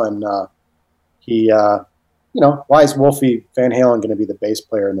so well. And he why is Wolfie Van Halen going to be the bass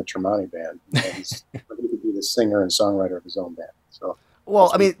player in the Tremonti band? He could be the singer and songwriter of his own band. So, well,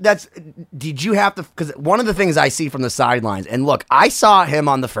 I mean, did you have to, because one of the things I see from the sidelines, and look, I saw him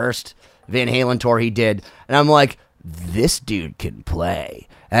on the first Van Halen tour he did, and I'm like, this dude can play.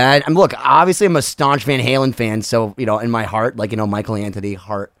 And look, obviously I'm a staunch Van Halen fan, so, in my heart, like, Michael Anthony,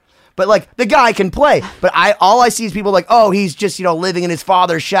 heart. But like the guy can play, but all I see is people like, oh, he's just living in his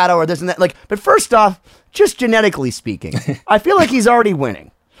father's shadow or this and that. Like, but first off, just genetically speaking, I feel like he's already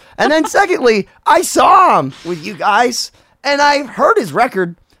winning. And then secondly, I saw him with you guys, and I heard his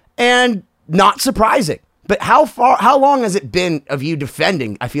record, and not surprising. But how long has it been of you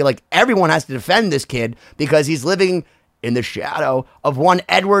defending? I feel like everyone has to defend this kid because he's living in the shadow of one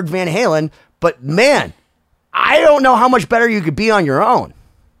Edward Van Halen. But man, I don't know how much better you could be on your own.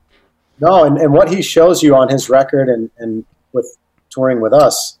 No, and what he shows you on his record and with touring with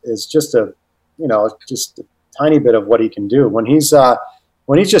us is just a tiny bit of what he can do. When he's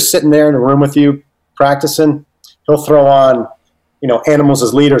just sitting there in a room with you practicing, he'll throw on, Animals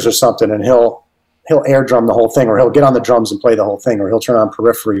as Leaders or something, and he'll air drum the whole thing, or he'll get on the drums and play the whole thing, or he'll turn on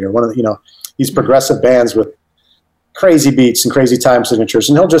Periphery or one of the, these progressive bands with crazy beats and crazy time signatures,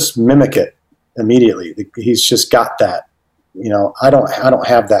 and he'll just mimic it immediately. He's just got that. I don't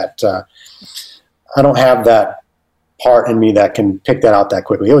have that. I don't have that part in me that can pick that out that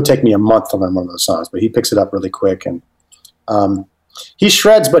quickly. It would take me a month to learn one of those songs, but he picks it up really quick. And he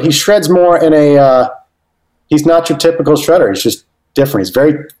shreds, but he shreds more in he's not your typical shredder. He's just different. He's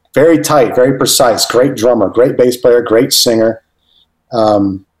very, very tight, very precise, great drummer, great bass player, great singer.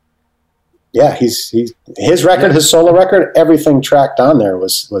 His record, his solo record, everything tracked on there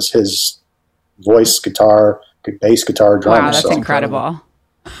was his voice, guitar, bass guitar, drums. Wow, that's incredible.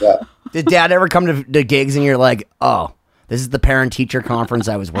 Yeah. Did Dad ever come to gigs and you're like, oh, this is the parent-teacher conference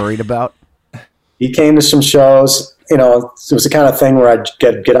I was worried about? He came to some shows. You know, it was the kind of thing where I'd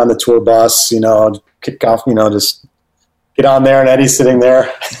get on the tour bus, you know, kick off, you know, just get on there, and Eddie's sitting there.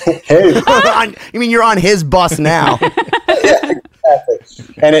 Hey. You mean you're on his bus now? Yeah,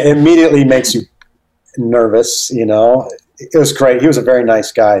 exactly. And it immediately makes you nervous, you know. It was great. He was a very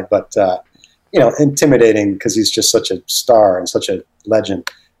nice guy, but, you know, intimidating because he's just such a star and such a legend.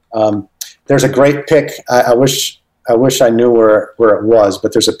 There's a great pic. I wish I knew where it was,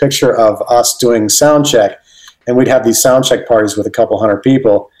 but there's a picture of us doing sound check, and we'd have these sound check parties with a couple hundred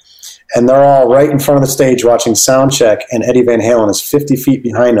people, and they're all right in front of the stage watching sound check, and Eddie Van Halen is 50 feet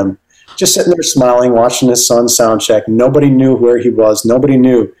behind them, just sitting there smiling, watching his son sound check. Nobody knew where he was. Nobody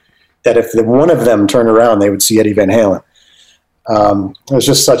knew that if one of them turned around, they would see Eddie Van Halen. It was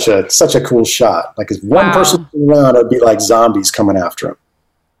just such a cool shot. Like, if one person turned around, it would be like zombies coming after him.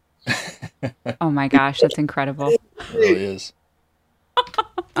 Oh my gosh, that's incredible. It really is.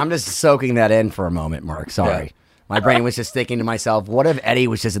 I'm just soaking that in for a moment, Mark. Sorry. Yeah. My brain was just thinking to myself, what if Eddie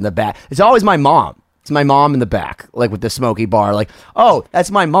was just in the back? It's always my mom. It's my mom in the back, like with the smoky bar. Like, oh,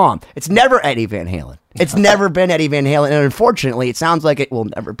 that's my mom. It's never Eddie Van Halen. It's never been Eddie Van Halen. And unfortunately, it sounds like it will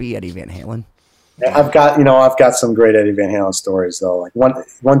never be Eddie Van Halen. I've got some great Eddie Van Halen stories, though. Like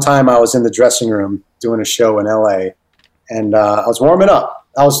one time I was in the dressing room doing a show in LA, and I was warming up.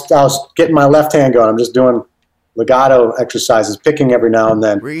 I was getting my left hand going. I'm just doing legato exercises, picking every now and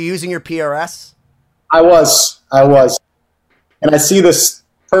then. Were you using your PRS? I was. And I see this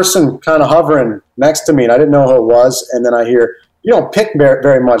person kind of hovering next to me, and I didn't know who it was. And then I hear, "You don't pick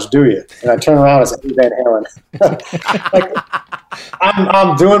very much, do you?" And I turn around, it's Eddie Van Halen. Like,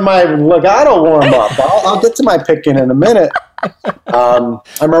 I'm doing my legato warm up. I'll get to my picking in a minute. I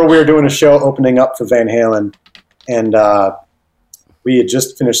remember we were doing a show opening up for Van Halen, and we had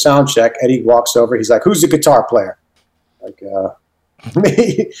just finished sound check. Eddie walks over. He's like, "Who's the guitar player?" Like,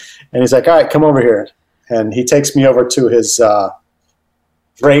 me. And he's like, "All right, come over here." And he takes me over to his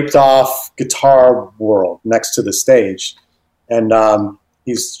draped off guitar world next to the stage. And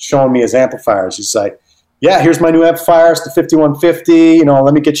he's showing me his amplifiers. He's like, "Yeah, here's my new amplifier. It's the 5150. You know,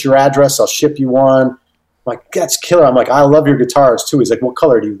 let me get your address. I'll ship you one." I'm like, "That's killer." I'm like, "I love your guitars too." He's like, "What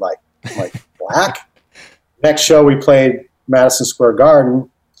color do you like?" I'm like, "Black." Next show we played Madison Square Garden.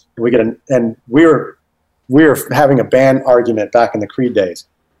 And we were having a band argument back in the Creed days.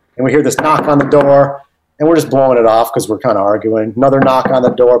 And we hear this knock on the door, and we're just blowing it off because we're kind of arguing. Another knock on the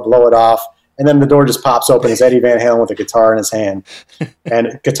door, blow it off. And then the door just pops open. It's Eddie Van Halen with a guitar in his hand and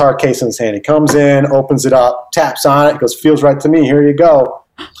a guitar case in his hand. He comes in, opens it up, taps on it, goes, "Feels right to me. Here you go."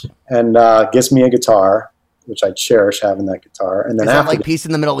 And gives me a guitar, which I cherish having that guitar. And then is that like Peace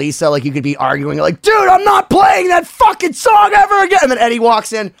in the Middle East? So like you could be arguing like, "Dude, I'm not playing that fucking song ever again." And then Eddie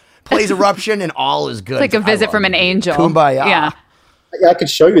walks in, plays Eruption, and all is good. It's like a visit from an angel. Kumbaya. Yeah. I could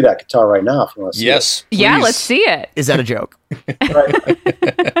show you that guitar right now if you want to see it. Yeah, let's see it. Is that a joke?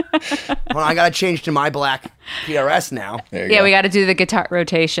 Well, I got to change to my black PRS now. Yeah, we got to do the guitar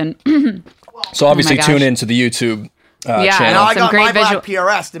rotation. So obviously tune into the YouTube channel. Now I got my black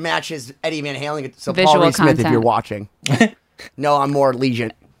PRS to match his Eddie Van Halen. So Paul Reed Smith, if you're watching. No, I'm more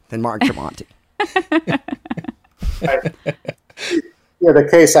Legion than Mark Tremonti. Yeah, the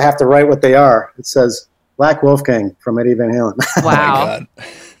case, I have to write what they are. It says Black Wolfgang from Eddie Van Halen. Wow.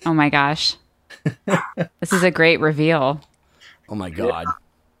 Oh my gosh. This is a great reveal. Oh my God.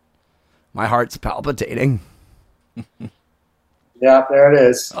 My heart's palpitating. Yeah, there it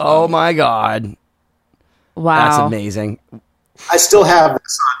is. Oh my God. Wow. That's amazing. I still have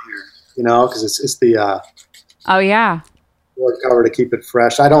this on here, you know, because it's the oh yeah, board cover to keep it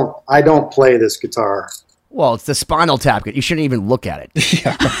fresh. I don't play this guitar. Well, it's the Spinal Tap kit. You shouldn't even look at it.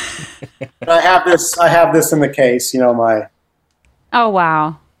 Yeah. But I have this in the case, you know, my oh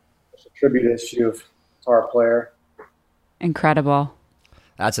wow, tribute issue of Guitar Player. Incredible.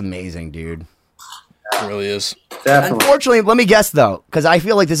 That's amazing, dude. It really is. Definitely. Unfortunately, let me guess though, because I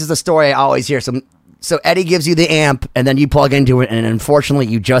feel like this is the story I always hear. So Eddie gives you the amp, and then you plug into it, and unfortunately,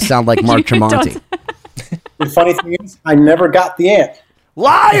 you just sound like Mark Tremonti. The funny thing is, I never got the amp.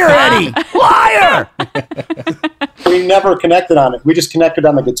 Liar, Eddie! Liar! We never connected on it. We just connected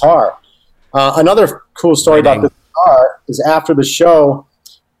on the guitar. Another cool story about this guitar is after the show,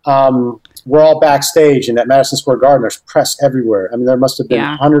 we're all backstage, and at Madison Square Garden, there's press everywhere. I mean, there must have been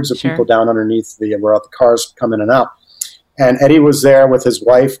hundreds of people down underneath where all the cars come in and out. And Eddie was there with his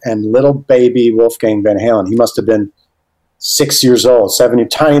wife and little baby Wolfgang Van Halen. He must have been 6 years old, 7,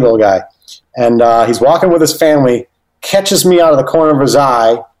 tiny little guy. And he's walking with his family, catches me out of the corner of his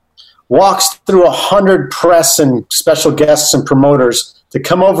eye, walks through 100 press and special guests and promoters to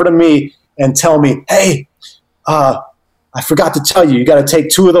come over to me and tell me, hey, I forgot to tell you, you got to take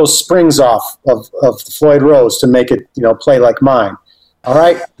 2 of those springs off of the Floyd Rose to make it, play like mine. All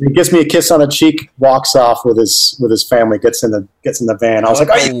right. He gives me a kiss on the cheek, walks off with his family, gets in the van. I was like,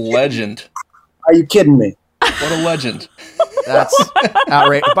 "Are you legend? Are you kidding me?" What a legend. That's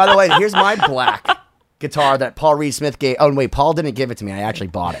outrageous. By the way, here's my black guitar that Paul Reed Smith gave. Oh, wait, Paul didn't give it to me. I actually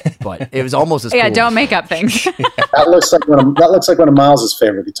bought it, but it was almost as cool. Yeah, don't make up things. That looks like one of Miles's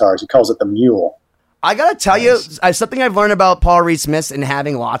favorite guitars. He calls it the Mule. I gotta tell you, something I've learned about Paul Reed Smiths and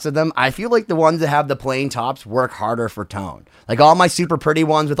having lots of them, I feel like the ones that have the plain tops work harder for tone. Like all my super pretty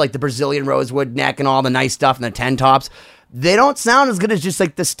ones with like the Brazilian rosewood neck and all the nice stuff and the 10 tops, they don't sound as good as just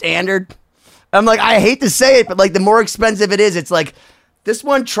like the standard. I'm like, I hate to say it, but like the more expensive it is, it's like, this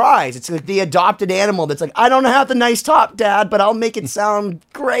one tries. It's like the adopted animal that's like, I don't have the nice top, Dad, but I'll make it sound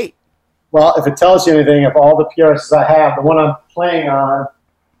great. Well, if it tells you anything, of all the PRSs I have, the one I'm playing on,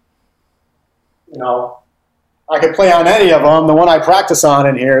 I could play on any of them. The one I practice on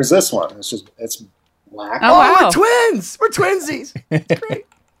in here is this one. It's black. Oh, wow. We're twins. We're twinsies. It's great.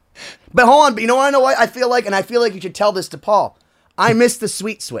 But hold on. But you know what I feel like? And I feel like you should tell this to Paul. I miss the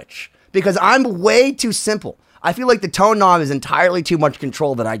sweet switch because I'm way too simple. I feel like the tone knob is entirely too much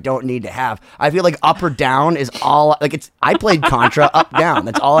control that I don't need to have. I feel like up or down is all, like I played Contra up, down.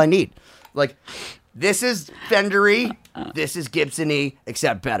 That's all I need. Like, this is Fender-y, this is Gibson-y,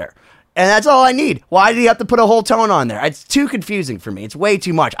 except better. And that's all I need. Why do you have to put a whole tone on there? It's too confusing for me. It's way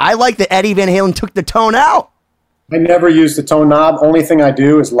too much. I like that Eddie Van Halen took the tone out. I never use the tone knob. Only thing I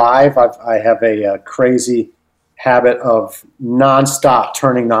do is live. I have a crazy habit of nonstop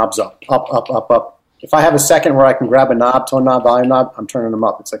turning knobs up. If I have a second where I can grab a knob, tone knob, volume knob, I'm turning them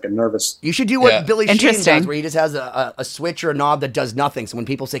up. It's like a nervous. You should do what Billy Sheehan does, where he just has a switch or a knob that does nothing. So when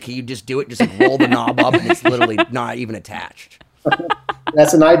people say, "Can you just do it?" Just like roll the knob up, and it's literally not even attached.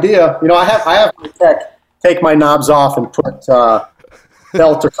 That's an idea. I have my tech take my knobs off and put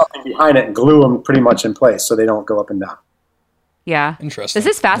belt or something behind it and glue them pretty much in place so they don't go up and down. Yeah. Interesting.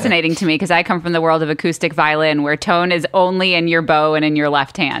 This is fascinating to me because I come from the world of acoustic violin where tone is only in your bow and in your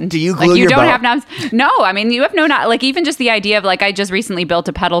left hand. Do you glue you your don't bow? have knobs? No, I mean, you have no knobs. Like even just the idea of like, I just recently built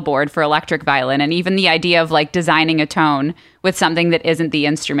a pedal board for electric violin, and even the idea of like designing a tone with something that isn't the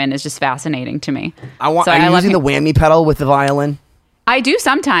instrument is just fascinating to me. Are you using the whammy pedal with the violin? I do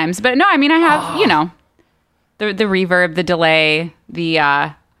sometimes, but no, I mean, I have, the reverb, the delay, the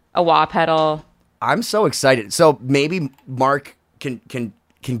a wah pedal. I'm so excited. So maybe Mark can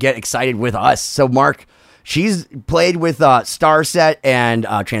get excited with us. So Mark, she's played with Starset and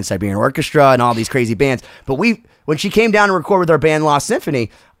Trans-Siberian Orchestra and all these crazy bands. But when she came down to record with our band Lost Symphony,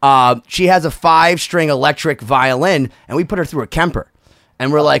 she has a 5-string electric violin, and we put her through a Kemper.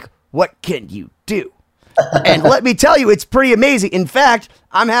 And we're like, what can you do? And let me tell you, it's pretty amazing. In fact,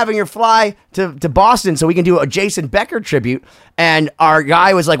 I'm having her fly to Boston so we can do a Jason Becker tribute. And our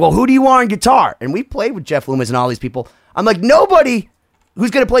guy was like, well, who do you want on guitar? And we played with Jeff Loomis and all these people. I'm like, nobody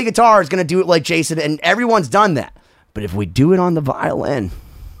who's going to play guitar is going to do it like Jason. And everyone's done that. But if we do it on the violin.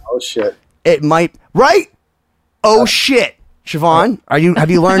 Oh, shit. It might. Right? Oh, shit. Siobhan,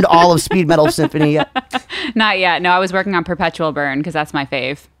 have you learned all of Speed Metal Symphony yet? Not yet. No, I was working on Perpetual Burn because that's my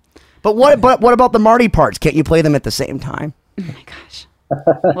fave. But what about the Marty parts? Can't you play them at the same time? Oh my gosh.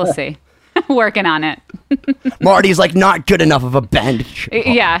 We'll see. Working on it. Marty's like not good enough of a bend.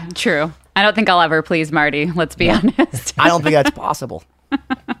 Yeah, true. I don't think I'll ever please Marty. Let's be honest. I don't think that's possible.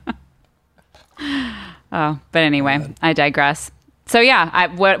 Oh, but anyway, I digress. So yeah,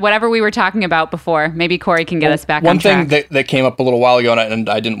 whatever we were talking about before, maybe Corey can get us back on track. One thing that came up a little while ago, and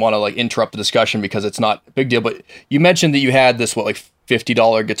I didn't want to like interrupt the discussion because it's not a big deal, but you mentioned that you had this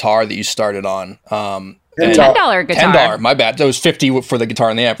 $50 guitar that you started on. $10 guitar. $10, my bad. That was $50 for the guitar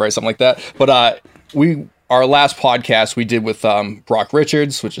and the amp, right? Something like that. But our last podcast we did with Brock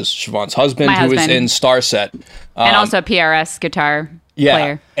Richards, which is Siobhan's husband, who was in Starset. And also a PRS guitar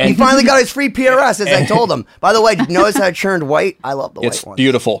player. And he finally got his free PRS, as I told him. By the way, did you notice how it turned white? I love the white one. It's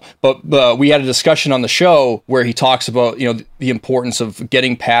beautiful. But we had a discussion on the show where he talks about the importance of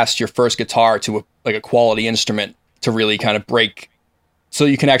getting past your first guitar to a quality instrument to really kind of break, so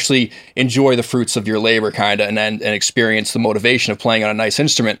you can actually enjoy the fruits of your labor kind of and experience the motivation of playing on a nice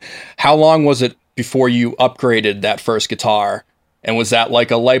instrument. How long was it before you upgraded that first guitar? And was that like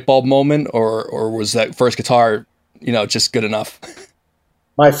a light bulb moment or was that first guitar, just good enough?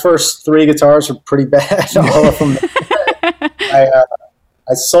 My first 3 guitars were pretty bad. All of them.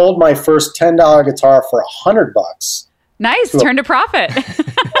 I sold my first $10 guitar for $100. Nice, turn to profit.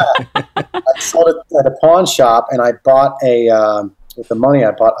 I sold it at a pawn shop and I bought a with the money,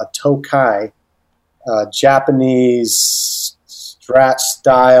 I bought a Tokai, Japanese Strat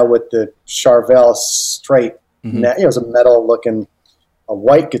style with the Charvel straight. Mm-hmm. It was a metal looking, a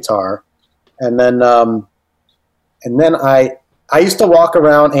white guitar, and then I used to walk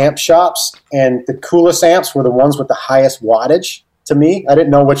around amp shops, and the coolest amps were the ones with the highest wattage. To me, I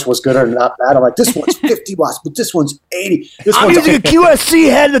didn't know which was good or not bad. I'm like, this one's 50 watts, but this one's 80. I'm using a QSC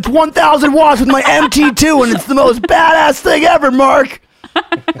head that's 1,000 watts with my MT2, and it's the most badass thing ever, Mark.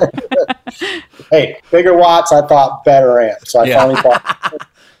 Hey, bigger watts, I thought better amp. So I finally bought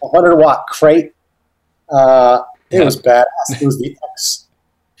a 100-watt crate. It was badass. It was the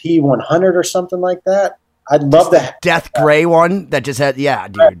XP100 or something like that. I'd love that. Death gray one that just had,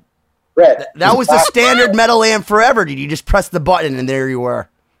 dude. Red. That was the standard metal amp forever, dude. You just press the button and there you were.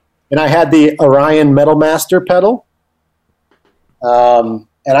 And I had the Orion Metal Master pedal. And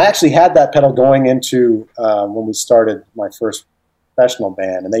I actually had that pedal going into when we started my first professional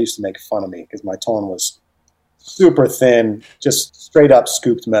band, and they used to make fun of me because my tone was super thin, just straight up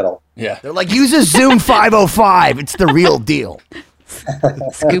scooped metal. Yeah. They're like, use a Zoom 505. It's the real deal.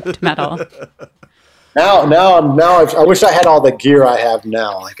 Scooped metal. Now, I wish I had all the gear I have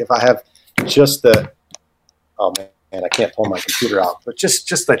now. Like if I have just oh man, I can't pull my computer out. But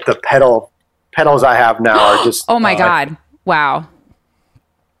just like the pedals I have now are just. Oh my God! Wow,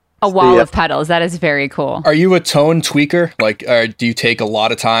 a wall of pedals. That is very cool. Are you a tone tweaker? Like, do you take a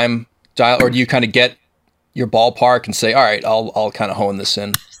lot of time or do you kind of get your ballpark and say, all right, I'll kind of hone this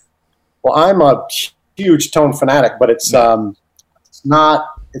in? Well, I'm a huge tone fanatic, but it's not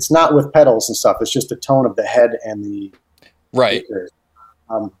with pedals and stuff. It's just the tone of the head and the right. Speakers.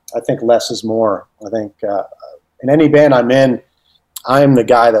 I think less is more. I think in any band I'm in, I'm the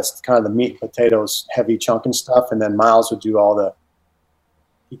guy that's kind of the meat and potatoes, heavy chunking stuff, and then Miles would do all the,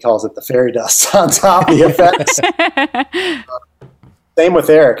 he calls it the fairy dust on top of the effects. Same with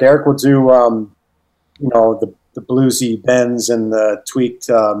Eric. Eric will do, the bluesy bends and the tweaked,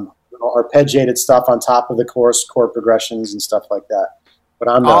 arpeggiated stuff on top of the chorus chord progressions and stuff like that. But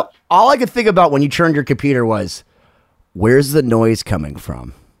I'm not. All I could think about when you turned your computer was, where's the noise coming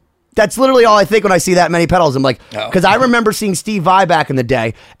from? That's literally all I think when I see that many pedals. I'm like, because I remember seeing Steve Vai back in the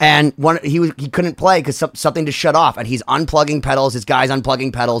day, and he couldn't play because something just shut off, and he's unplugging pedals. His guy's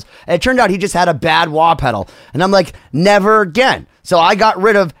unplugging pedals, and it turned out he just had a bad wah pedal, and I'm like, never again. So I got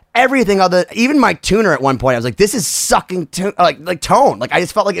rid of everything other, even my tuner at one point. I was like, this is sucking like tone. Like I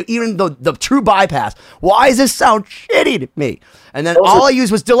just felt like even the true bypass. Why does this sound shitty to me? And then all I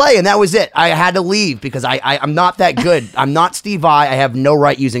used was delay, and that was it. I had to leave because I'm not that good. I'm not Steve Vai. I have no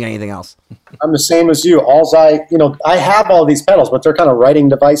right using anything else. I'm the same as you. I have all these pedals, but they're kind of writing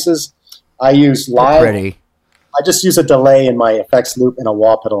devices. I use live. They're pretty. I just use a delay in my effects loop and a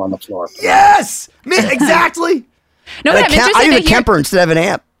wah pedal on the floor. Yes, exactly. No, but I use a Kemper instead of an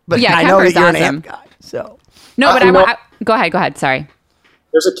amp. But yeah, I know that you're an amp guy. So no, but go ahead. Sorry.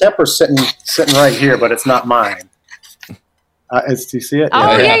 There's a Kemper sitting right here, but it's not mine. Do you see it?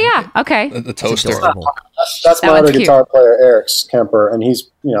 Oh yeah. Okay. The toaster. That's my other guitar player, Eric's Kemper, and he's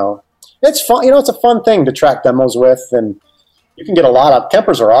it's fun. It's a fun thing to track demos with, and you can get a lot of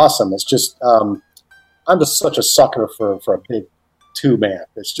Kempers are awesome. It's just I'm just such a sucker for a big tube amp.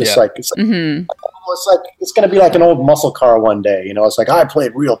 It's just it's going to be like an old muscle car one day. It's like I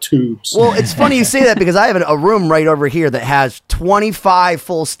played real tubes. Well, it's funny you say that because I have a room right over here that has 25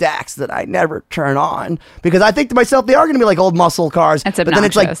 full stacks that I never turn on because I think to myself they are going to be like old muscle cars. But then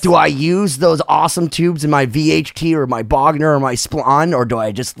it's like, do I use those awesome tubes in my VHT or my Bogner or my Splon, or do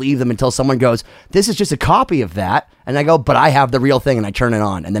I just leave them until someone goes, this is just a copy of that? And I go, but I have the real thing, and I turn it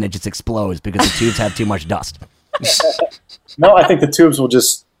on, and then it just explodes because the tubes have too much dust. No, I think the tubes will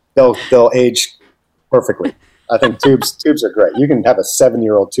they'll age perfectly. I think tubes are great. You can have a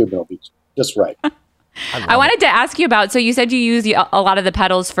 7-year-old tube and it'll be just right. I wanted to ask you about, so you said you use a lot of the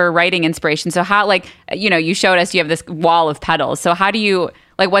pedals for writing inspiration. So how, you showed us you have this wall of pedals. So how do you,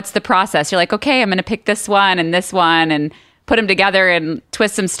 what's the process? You're like, okay, I'm going to pick this one and put them together and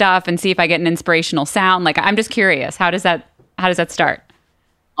twist some stuff and see if I get an inspirational sound. I'm just curious. How does that start?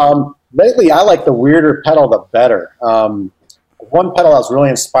 Lately, I like the weirder pedal, the better. One pedal I was really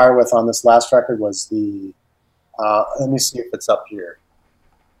inspired with on this last record was the, let me see if it's up here.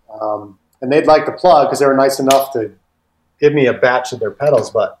 And they'd like to plug because they were nice enough to give me a batch of their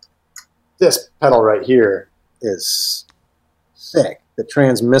pedals, but this pedal right here is sick. The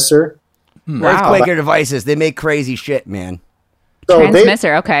Transmitter. Wow. Earthquaker devices, they make crazy shit, man. So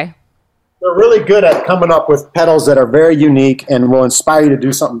Transmitter, okay. They're really good at coming up with pedals that are very unique and will inspire you to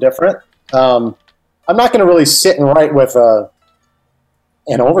do something different. I'm not going to really sit and write with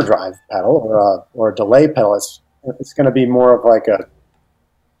an overdrive pedal or a delay pedal. it's going to be more of like a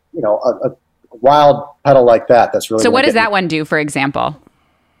wild pedal like that. That's really. So what does that one do, for example?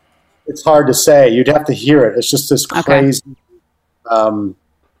 It's hard to say. You'd have to hear it. It's just this crazy.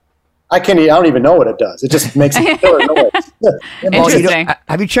 I don't even know what it does. It just makes a killer noise. Interesting.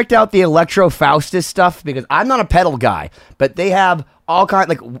 Have you checked out the Electro Faustus stuff? Because I'm not a pedal guy, but they have all kind.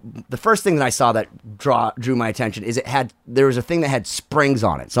 Like the first thing that I saw that drew my attention is there was a thing that had springs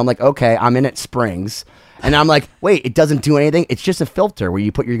on it. So I'm like, okay, I'm in it springs. And I'm like, wait, it doesn't do anything. It's just a filter where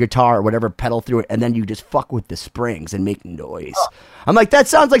you put your guitar or whatever pedal through it, and then you just fuck with the springs and make noise. I'm like, that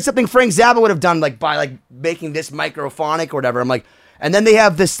sounds like something Frank Zappa would have done, like by like making this microphonic or whatever. I'm like, and then they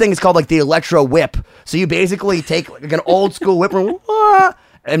have this thing. It's called like the Electro Whip. So you basically take like an old school whip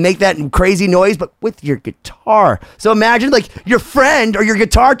and make that crazy noise, but with your guitar. So imagine like your friend or your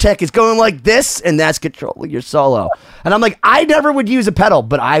guitar tech is going like this, and that's controlling your solo. And I'm like, I never would use a pedal,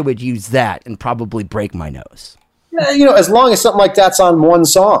 but I would use that and probably break my nose. Yeah, as long as something like that's on one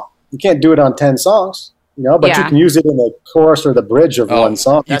song. You can't do it on 10 songs. But you can use it in the chorus or the bridge of one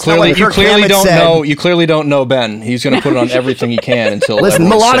song. You clearly don't know. You clearly don't know Ben. He's going to put it on everything he can until. Listen,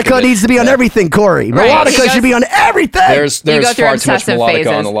 melodica needs to be on everything, Corey. Right. Melodica should be on everything. There's far too much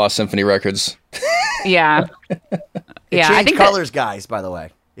melodica on the Lost Symphony records. Yeah, I think colors, guys. By the way.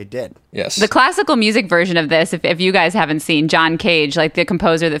 It did. Yes. The classical music version of this, if you guys haven't seen, John Cage, like the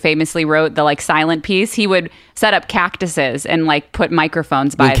composer that famously wrote the like silent piece, he would set up cactuses and like put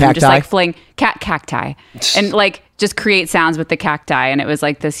microphones by them, just like fling cacti, and like just create sounds with the cacti, and it was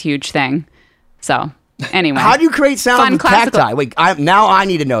like this huge thing. So anyway, how do you create sounds with cacti? Wait, now I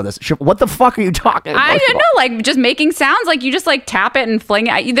need to know this. What the fuck are you talking about? I don't know, like just making sounds, like you just like tap it and fling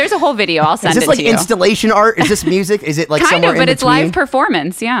it. There's a whole video. I'll send it to you. Is this like installation art? Is this music? Is it like kind somewhere of, but it's between? live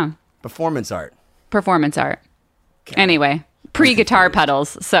performance. Yeah, performance art. Okay. Anyway, pre-guitar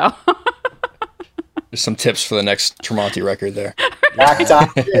pedals. So there's some tips for the next Tremonti record there. Yes,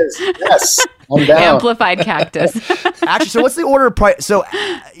 I'm down. Amplified cactus. Actually, so what's the order of price? So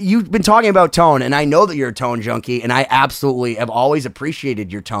you've been talking about tone, and I know that you're a tone junkie, and I absolutely have always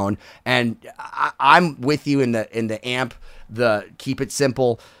appreciated your tone. And I'm with you in the amp, the keep it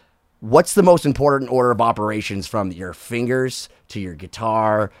simple. What's the most important order of operations from your fingers to your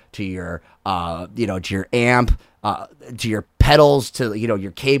guitar to your to your amp? To your pedals, to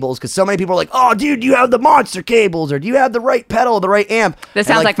your cables, because so many people are like, "Oh, dude, do you have the monster cables, or do you have the right pedal, the right amp?" This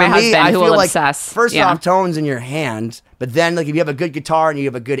sounds like my husband, who will obsess. First off, tones in your hand, but then like if you have a good guitar and you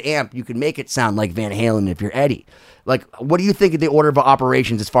have a good amp, you can make it sound like Van Halen if you're Eddie. Like, what do you think of the order of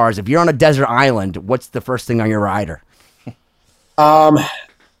operations as far as if you're on a desert island, what's the first thing on your rider?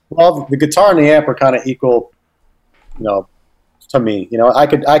 Well, the guitar and the amp are kind of equal, to me. I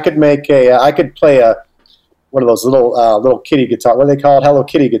could play a one of those little kitty guitar. What do they call it? Hello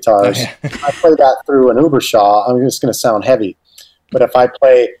Kitty guitars. I play that through an Ubershaw. I mean, it's going to sound heavy. But if I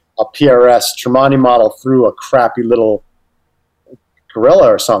play a PRS Tremonti model through a crappy little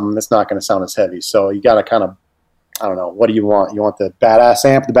Gorilla or something, it's not going to sound as heavy. So you got to kind of, I don't know, what do you want? You want the badass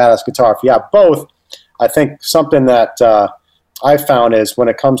amp, the badass guitar? If you have both, I think something that I found is when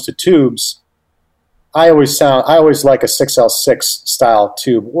it comes to tubes, I always like a 6L6 style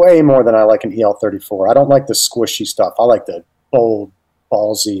tube way more than I like an EL34. I don't like the squishy stuff. I like the bold,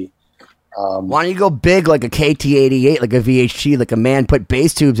 ballsy. Why don't you go big like a KT88, like a VHT, like a man put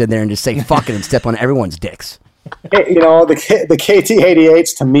bass tubes in there and just say fuck it and step on everyone's dicks? The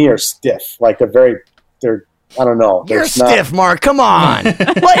KT88s to me are stiff. Like they're I don't know. You're stiff, Mark. Come on.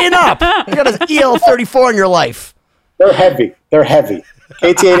 Lighten up. You got an EL34 in your life. They're heavy.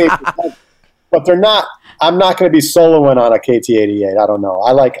 KT88s. But they're not. I'm not going to be soloing on a KT88. I don't know.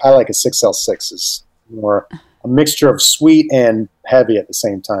 I like a 6L6. It's more a mixture of sweet and heavy at the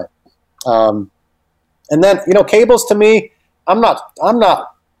same time. And then cables to me, I'm not. I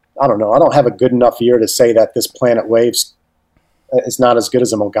don't know. I don't have a good enough ear to say that this Planet Waves is not as good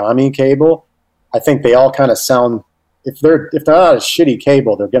as a Mogami cable. I think they all kind of sound. If they're not a shitty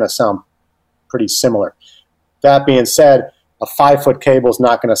cable, they're going to sound pretty similar. That being said, a 5-foot cable is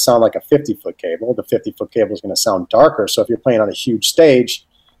not going to sound like a 50-foot cable. The 50-foot cable is going to sound darker. So if you're playing on a huge stage,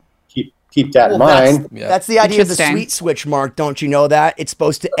 keep that in mind. That's the idea of the sweet switch, Mark. Don't you know that? It's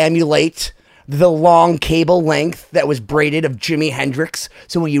supposed to emulate the long cable length that was braided of Jimi Hendrix.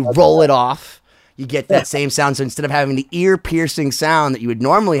 So when you roll it off, you get that same sound. So instead of having the ear-piercing sound that you would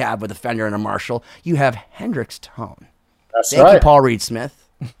normally have with a Fender and a Marshall, you have Hendrix tone. Thank you, Paul Reed Smith.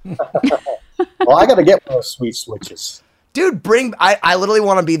 Well, I got to get one of those sweet switches. Dude, I literally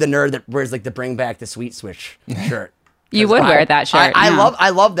want to be the nerd that wears like the Bring Back the Sweet Switch shirt. You would wear that shirt. I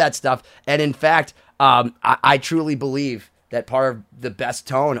love that stuff. And in fact, I truly believe that part of the best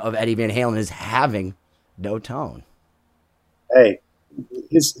tone of Eddie Van Halen is having no tone. Hey,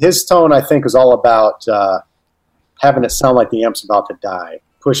 his tone, I think, is all about having it sound like the amp's about to die,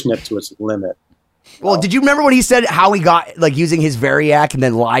 pushing it to its limit. Well, did you remember when he said how he got like using his Variac and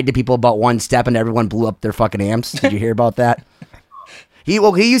then lied to people about one step and everyone blew up their fucking amps? Did you hear about that? He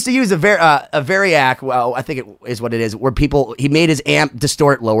used to use a Variac. Well, I think it is what it is. Where he made his amp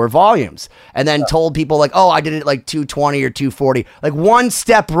distort lower volumes, and then told people like, "Oh, I did it like 220 or 240." Like one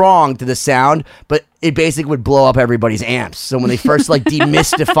step wrong to the sound, but it basically would blow up everybody's amps. So when they first like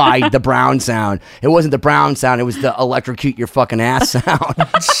demystified the Brown sound, it wasn't the Brown sound; it was the electrocute your fucking ass sound.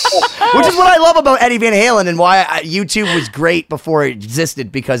 Which is what I love about Eddie Van Halen and why YouTube was great before it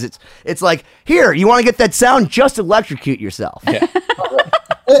existed, because it's like, here, you want to get that sound, just electrocute yourself. Yeah.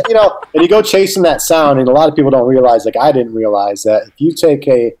 You know, and you go chasing that sound, and a lot of people don't realize, like I didn't realize, that if you take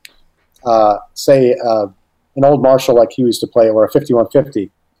an old Marshall like he used to play, or a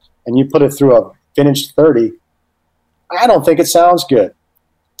 5150, and you put it through a vintage 30, I don't think it sounds good.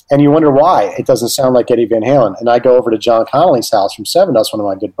 And you wonder why it doesn't sound like Eddie Van Halen. And I go over to John Connolly's house from Seven Dust, one of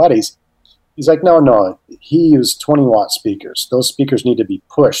my good buddies. He's like, no, he used 20-watt speakers. Those speakers need to be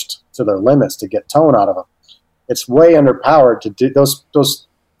pushed to their limits to get tone out of them. It's way underpowered to do those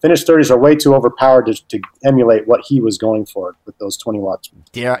finished 30s are way too overpowered to emulate what he was going for with those 20 watts.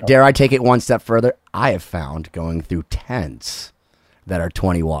 Dare I take it one step further? I have found going through 10s that are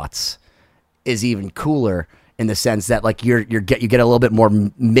 20 watts is even cooler, in the sense that like you get a little bit more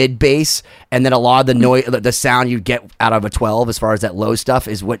mid bass, and then a lot of the noise, the sound you get out of a 12 as far as that low stuff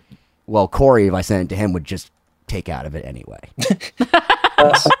is what, well, Corey, if I sent it to him, would just take out of it anyway.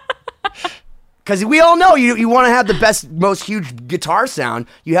 Because we all know you want to have the best, most huge guitar sound,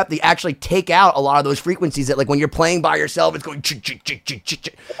 you have to actually take out a lot of those frequencies that, like, when you're playing by yourself, it's going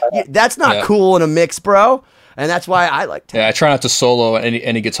that's not cool in a mix, bro. And that's why I like to. Yeah, I try not to solo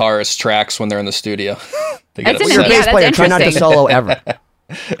any guitarist tracks when they're in the studio. They get you're a bass player, try not to solo ever.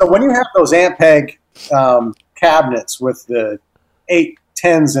 So when you have those Ampeg cabinets with the 8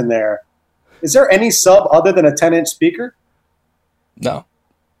 10s in there, is there any sub other than a 10-inch speaker? No.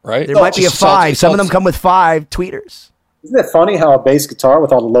 Right? There might be a 5. Some of them come with 5 tweeters. Isn't it funny how a bass guitar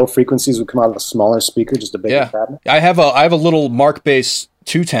with all the low frequencies would come out of a smaller speaker, just a bigger cabinet? I have a little Mark Bass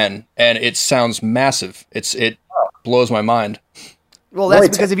 210, and it sounds massive. It blows my mind. Well, that's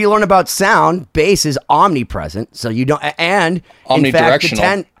because if you learn about sound, bass is omnipresent, so you don't, and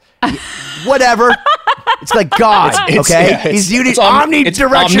omnidirectional. In fact, whatever. It's like God, okay? He's omnidirectional. It's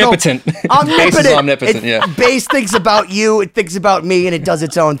omnipotent. Bass is omnipotent, yeah. Bass thinks about you, it thinks about me, and it does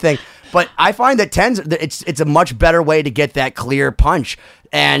its own thing. But I find that 10s, it's a much better way to get that clear punch.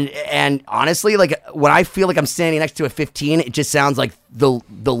 And honestly, like when I feel like I'm standing next to a 15, it just sounds like the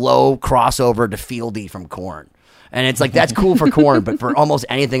low crossover to Fieldy from Korn. And it's like, that's cool for Korn, but for almost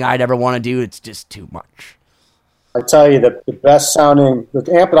anything I'd ever want to do, it's just too much. I tell you, the best sounding, the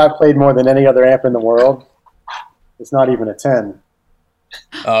amp that I've played more than any other amp in the world, it's not even a 10.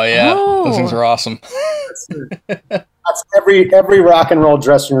 Oh, yeah. Those things are awesome. That's every rock and roll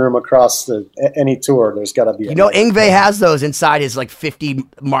dressing room across any tour. There's got to be. Yngwie has those inside his like 50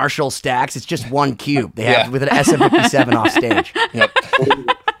 Marshall stacks. It's just one cube. They have with an SM57 off stage. Yep.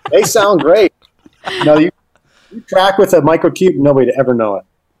 They sound great. You track with a micro cube, nobody would ever know it.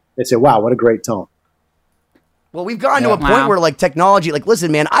 They say, "Wow, what a great tone." Well, we've gotten to a point where, like, technology, like,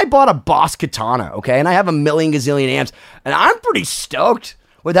 listen, man, I bought a Boss Katana, okay, and I have a million gazillion amps, and I'm pretty stoked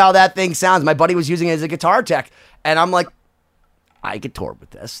with how that thing sounds. My buddy was using it as a guitar tech, and I'm like, I could tour with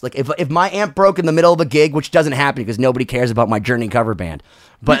this. Like, if my amp broke in the middle of a gig, which doesn't happen because nobody cares about my Journey cover band,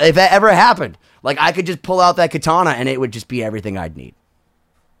 but if that ever happened, like, I could just pull out that Katana, and it would just be everything I'd need.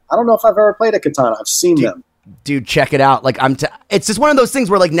 I don't know if I've ever played a Katana. I've seen them. Dude, check it out. Like it's just one of those things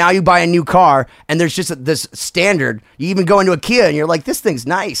where like now you buy a new car and there's just this standard. You even go into a Kia and you're like, this thing's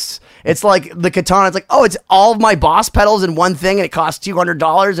nice. It's like the Katana. It's like, oh, it's all of my Boss pedals in one thing and it costs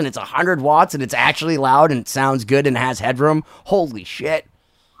 $200 and it's 100 watts and it's actually loud and it sounds good and has headroom. Holy shit.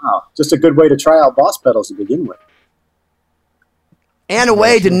 Wow. Just a good way to try out Boss pedals to begin with. And a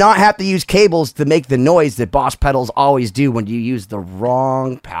way to not have to use cables to make the noise that Boss pedals always do when you use the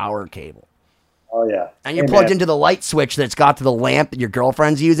wrong power cable. Oh, yeah. And you're plugged into the light switch that's got to the lamp that your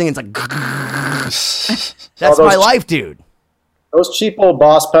girlfriend's using. It's like, that's my life, dude. Those cheap old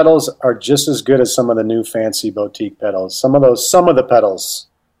Boss pedals are just as good as some of the new fancy boutique pedals. Some of the pedals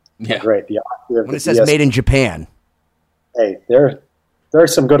are great. When it says made in Japan. Hey, there are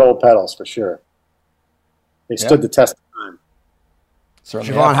some good old pedals for sure. They stood the test of time.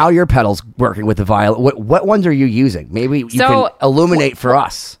 Siobhan, how are your pedals working with the violin? What ones are you using? Maybe you can illuminate for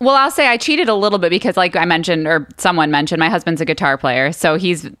us. Well, I'll say I cheated a little bit because, like I mentioned, or someone mentioned, my husband's a guitar player, so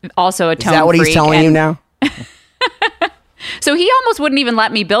he's also a tone freak. Is that what he's telling you now? So he almost wouldn't even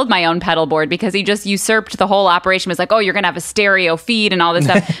let me build my own pedal board because he just usurped the whole operation. He was like, oh, you're going to have a stereo feed and all this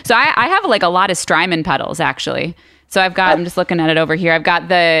stuff. So I have like a lot of Strymon pedals, actually. So I've got, I'm just looking at it over here. I've got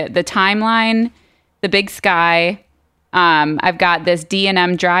the Timeline, the Big Sky. I've got this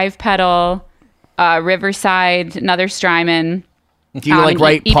D&M drive pedal, Riverside, another Strymon. Do you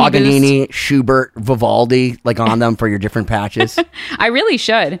write Paganini, Boost, Schubert, Vivaldi on them for your different patches? I really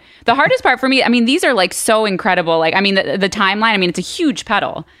should. The hardest part for me, I mean, these are so incredible. The Timeline, I mean, it's a huge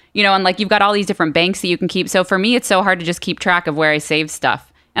pedal, and you've got all these different banks that you can keep. So for me, it's so hard to just keep track of where I save stuff.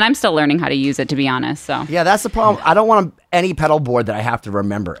 And I'm still learning how to use it, to be honest. So yeah, that's the problem. I don't want any pedal board that I have to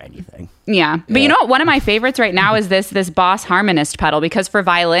remember anything. Yeah. But you know what? One of my favorites right now is this Boss Harmonist pedal, because for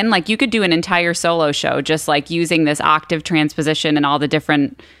violin, you could do an entire solo show just using this octave transposition and all the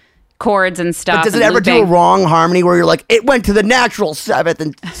different chords and stuff. But does it ever do a wrong harmony where you're like, it went to the natural seventh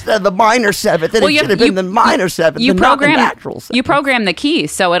instead of the minor seventh, and it should have been the minor seventh and not the natural seventh? You program the key,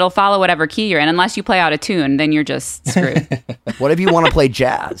 so it'll follow whatever key you're in. Unless you play out of tune, then you're just screwed. What if you want to play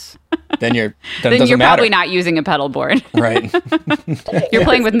jazz? Then you're probably not using a pedal board. Right. You're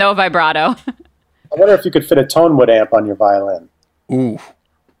playing with no vibrato. I wonder if you could fit a tone wood amp on your violin. Ooh.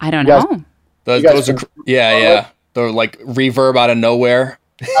 I don't know. Those are yeah. They're reverb out of nowhere.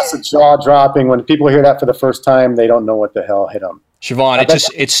 That's a jaw dropping. When people hear that for the first time, they don't know what the hell hit them. Siobhan,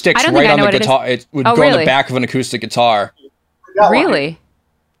 it sticks right on the guitar. It would go on the back of an acoustic guitar. Really?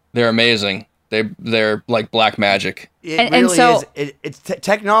 They're amazing. They're like black magic. It really is. It's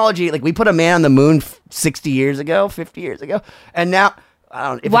technology. We put a man on the moon 60 years ago, 50 years ago, and now I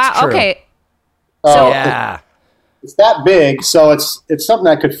don't know if it's true. Okay. So yeah, it's that big, so it's something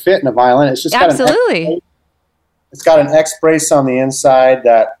that could fit in a violin. It's just absolutely. It's got an X brace on the inside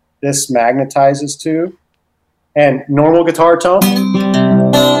that this magnetizes to, and normal guitar tone.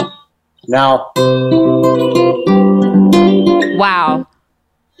 Now. Wow.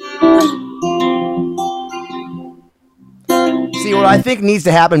 See, what I think needs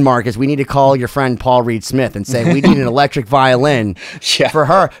to happen, Mark, is we need to call your friend Paul Reed Smith and say we need an electric violin for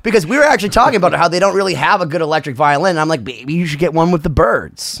her. Because we were actually talking about how they don't really have a good electric violin. And I'm like, baby, you should get one with the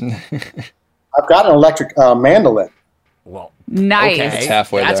birds. I've got an electric mandolin. Well, nice. Okay. It's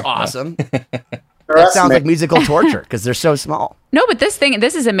halfway That's there. awesome. That sounds like musical torture because they're so small. No, but this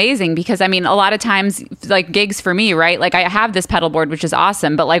is amazing because, I mean, a lot of times, gigs for me, right? I have this pedal board, which is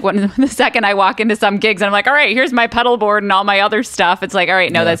awesome. But when the second I walk into some gigs, and I'm like, all right, here's my pedal board and all my other stuff. It's like, all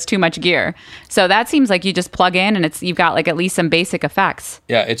right, no, that's too much gear. So that seems like you just plug in and you've got at least some basic effects.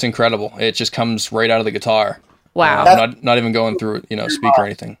 Yeah, it's incredible. It just comes right out of the guitar. Wow. Not even going through, speaker or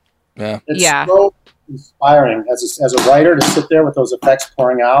anything. Yeah. It's so inspiring as a writer to sit there with those effects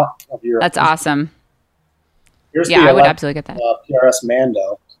pouring out of your. That's awesome. I would absolutely get that. PRS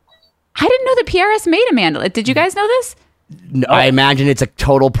Mando. I didn't know the PRS made a Mando. Did you guys know this? No, I imagine it's a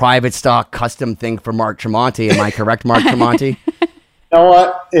total private stock custom thing for Mark Tremonti. Am I correct, Mark Tremonti? You know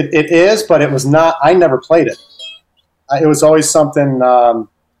what? It is, but it was not. I never played it. It was always something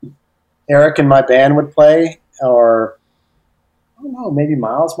Eric and my band would play, or I don't know, maybe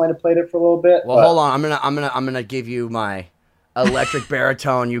Miles might have played it for a little bit. Well, hold on. I'm gonna give you my electric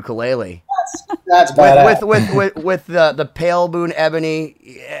baritone ukulele. That's with the pale moon ebony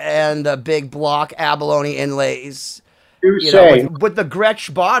and the big block abalone inlays. With the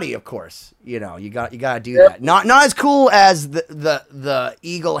Gretsch body, of course. You got to do that. Not as cool as the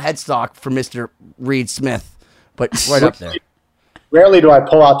eagle headstock for Mr. Reed Smith, but right up there. Rarely do I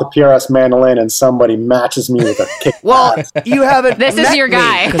pull out the PRS mandolin and somebody matches me with a kick. Well, you haven't. This is your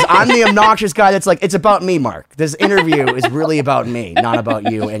guy. Because I'm the obnoxious guy that's it's about me, Mark. This interview is really about me, not about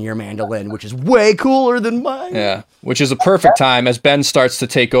you and your mandolin, which is way cooler than mine. Yeah, which is a perfect time as Ben starts to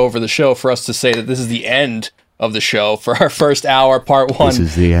take over the show for us to say that this is the end of the show for our first hour, part one,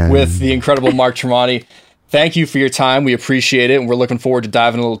 with the incredible Mark Tremonti. Thank you for your time. We appreciate it, and we're looking forward to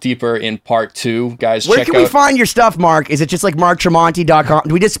diving a little deeper in part two. Guys, where can we find your stuff, Mark? Is it just marktremonti.com?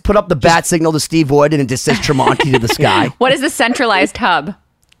 Do we just put up the bat signal to Steve Wood and it just says Tremonti to the sky? What is the centralized hub?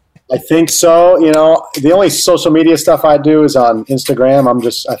 I think so. The only social media stuff I do is on Instagram.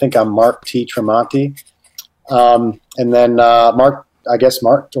 I think I'm Mark T. Tremonti. And then Mark or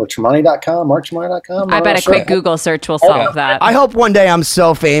Tremonti.com, marktremonti.com. I bet a quick Google search will solve that. I hope one day I'm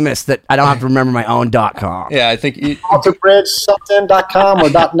so famous that I don't have to remember my own .com. Yeah, I think AutoBridge something.com or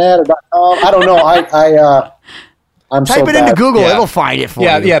 .net or .com. I don't know. Type it into Google. It'll find it for you.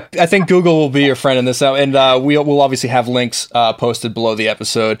 Yeah. I think Google will be your friend in this. And we'll obviously have links posted below the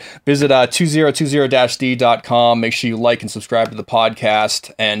episode. Visit 2020-d.com. Make sure you like and subscribe to the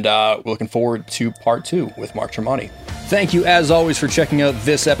podcast. And we're looking forward to part 2 with Mark Tremonti. Thank you, as always, for checking out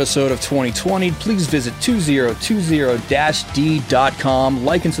this episode of 2020. Please visit 2020-d.com.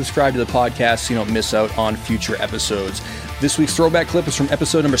 Like and subscribe to the podcast so you don't miss out on future episodes. This week's throwback clip is from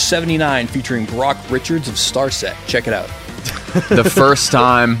episode number 79, featuring Brock Richards of Starset. Check it out. The first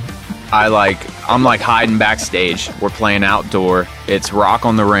time I'm hiding backstage. We're playing outdoor. It's rock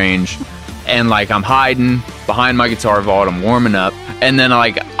on the range. And I'm hiding behind my guitar vault. I'm warming up. And then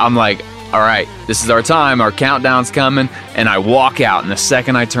I'm like, all right, this is our time. Our countdown's coming. And I walk out. And the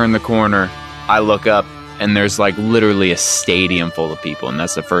second I turn the corner, I look up and there's literally a stadium full of people. And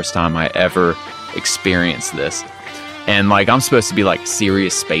that's the first time I ever experienced this. And I'm supposed to be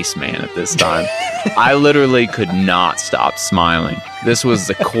serious spaceman at this time. I literally could not stop smiling. This was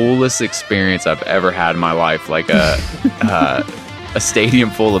the coolest experience I've ever had in my life. A stadium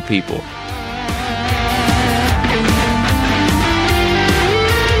full of people.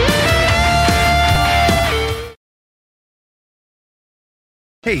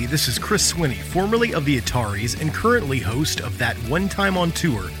 Hey, this is Chris Swinney, formerly of the Ataris and currently host of That One Time on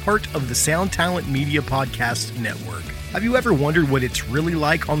Tour, part of the Sound Talent Media Podcast Network. Have you ever wondered what it's really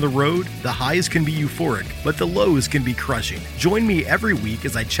like on the road? The highs can be euphoric, but the lows can be crushing. Join me every week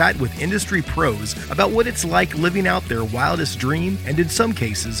as I chat with industry pros about what it's like living out their wildest dream and, in some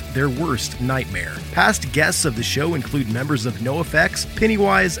cases, their worst nightmare. Past guests of the show include members of NoFX,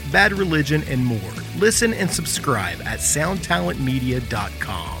 Pennywise, Bad Religion, and more. Listen and subscribe at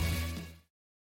soundtalentmedia.com.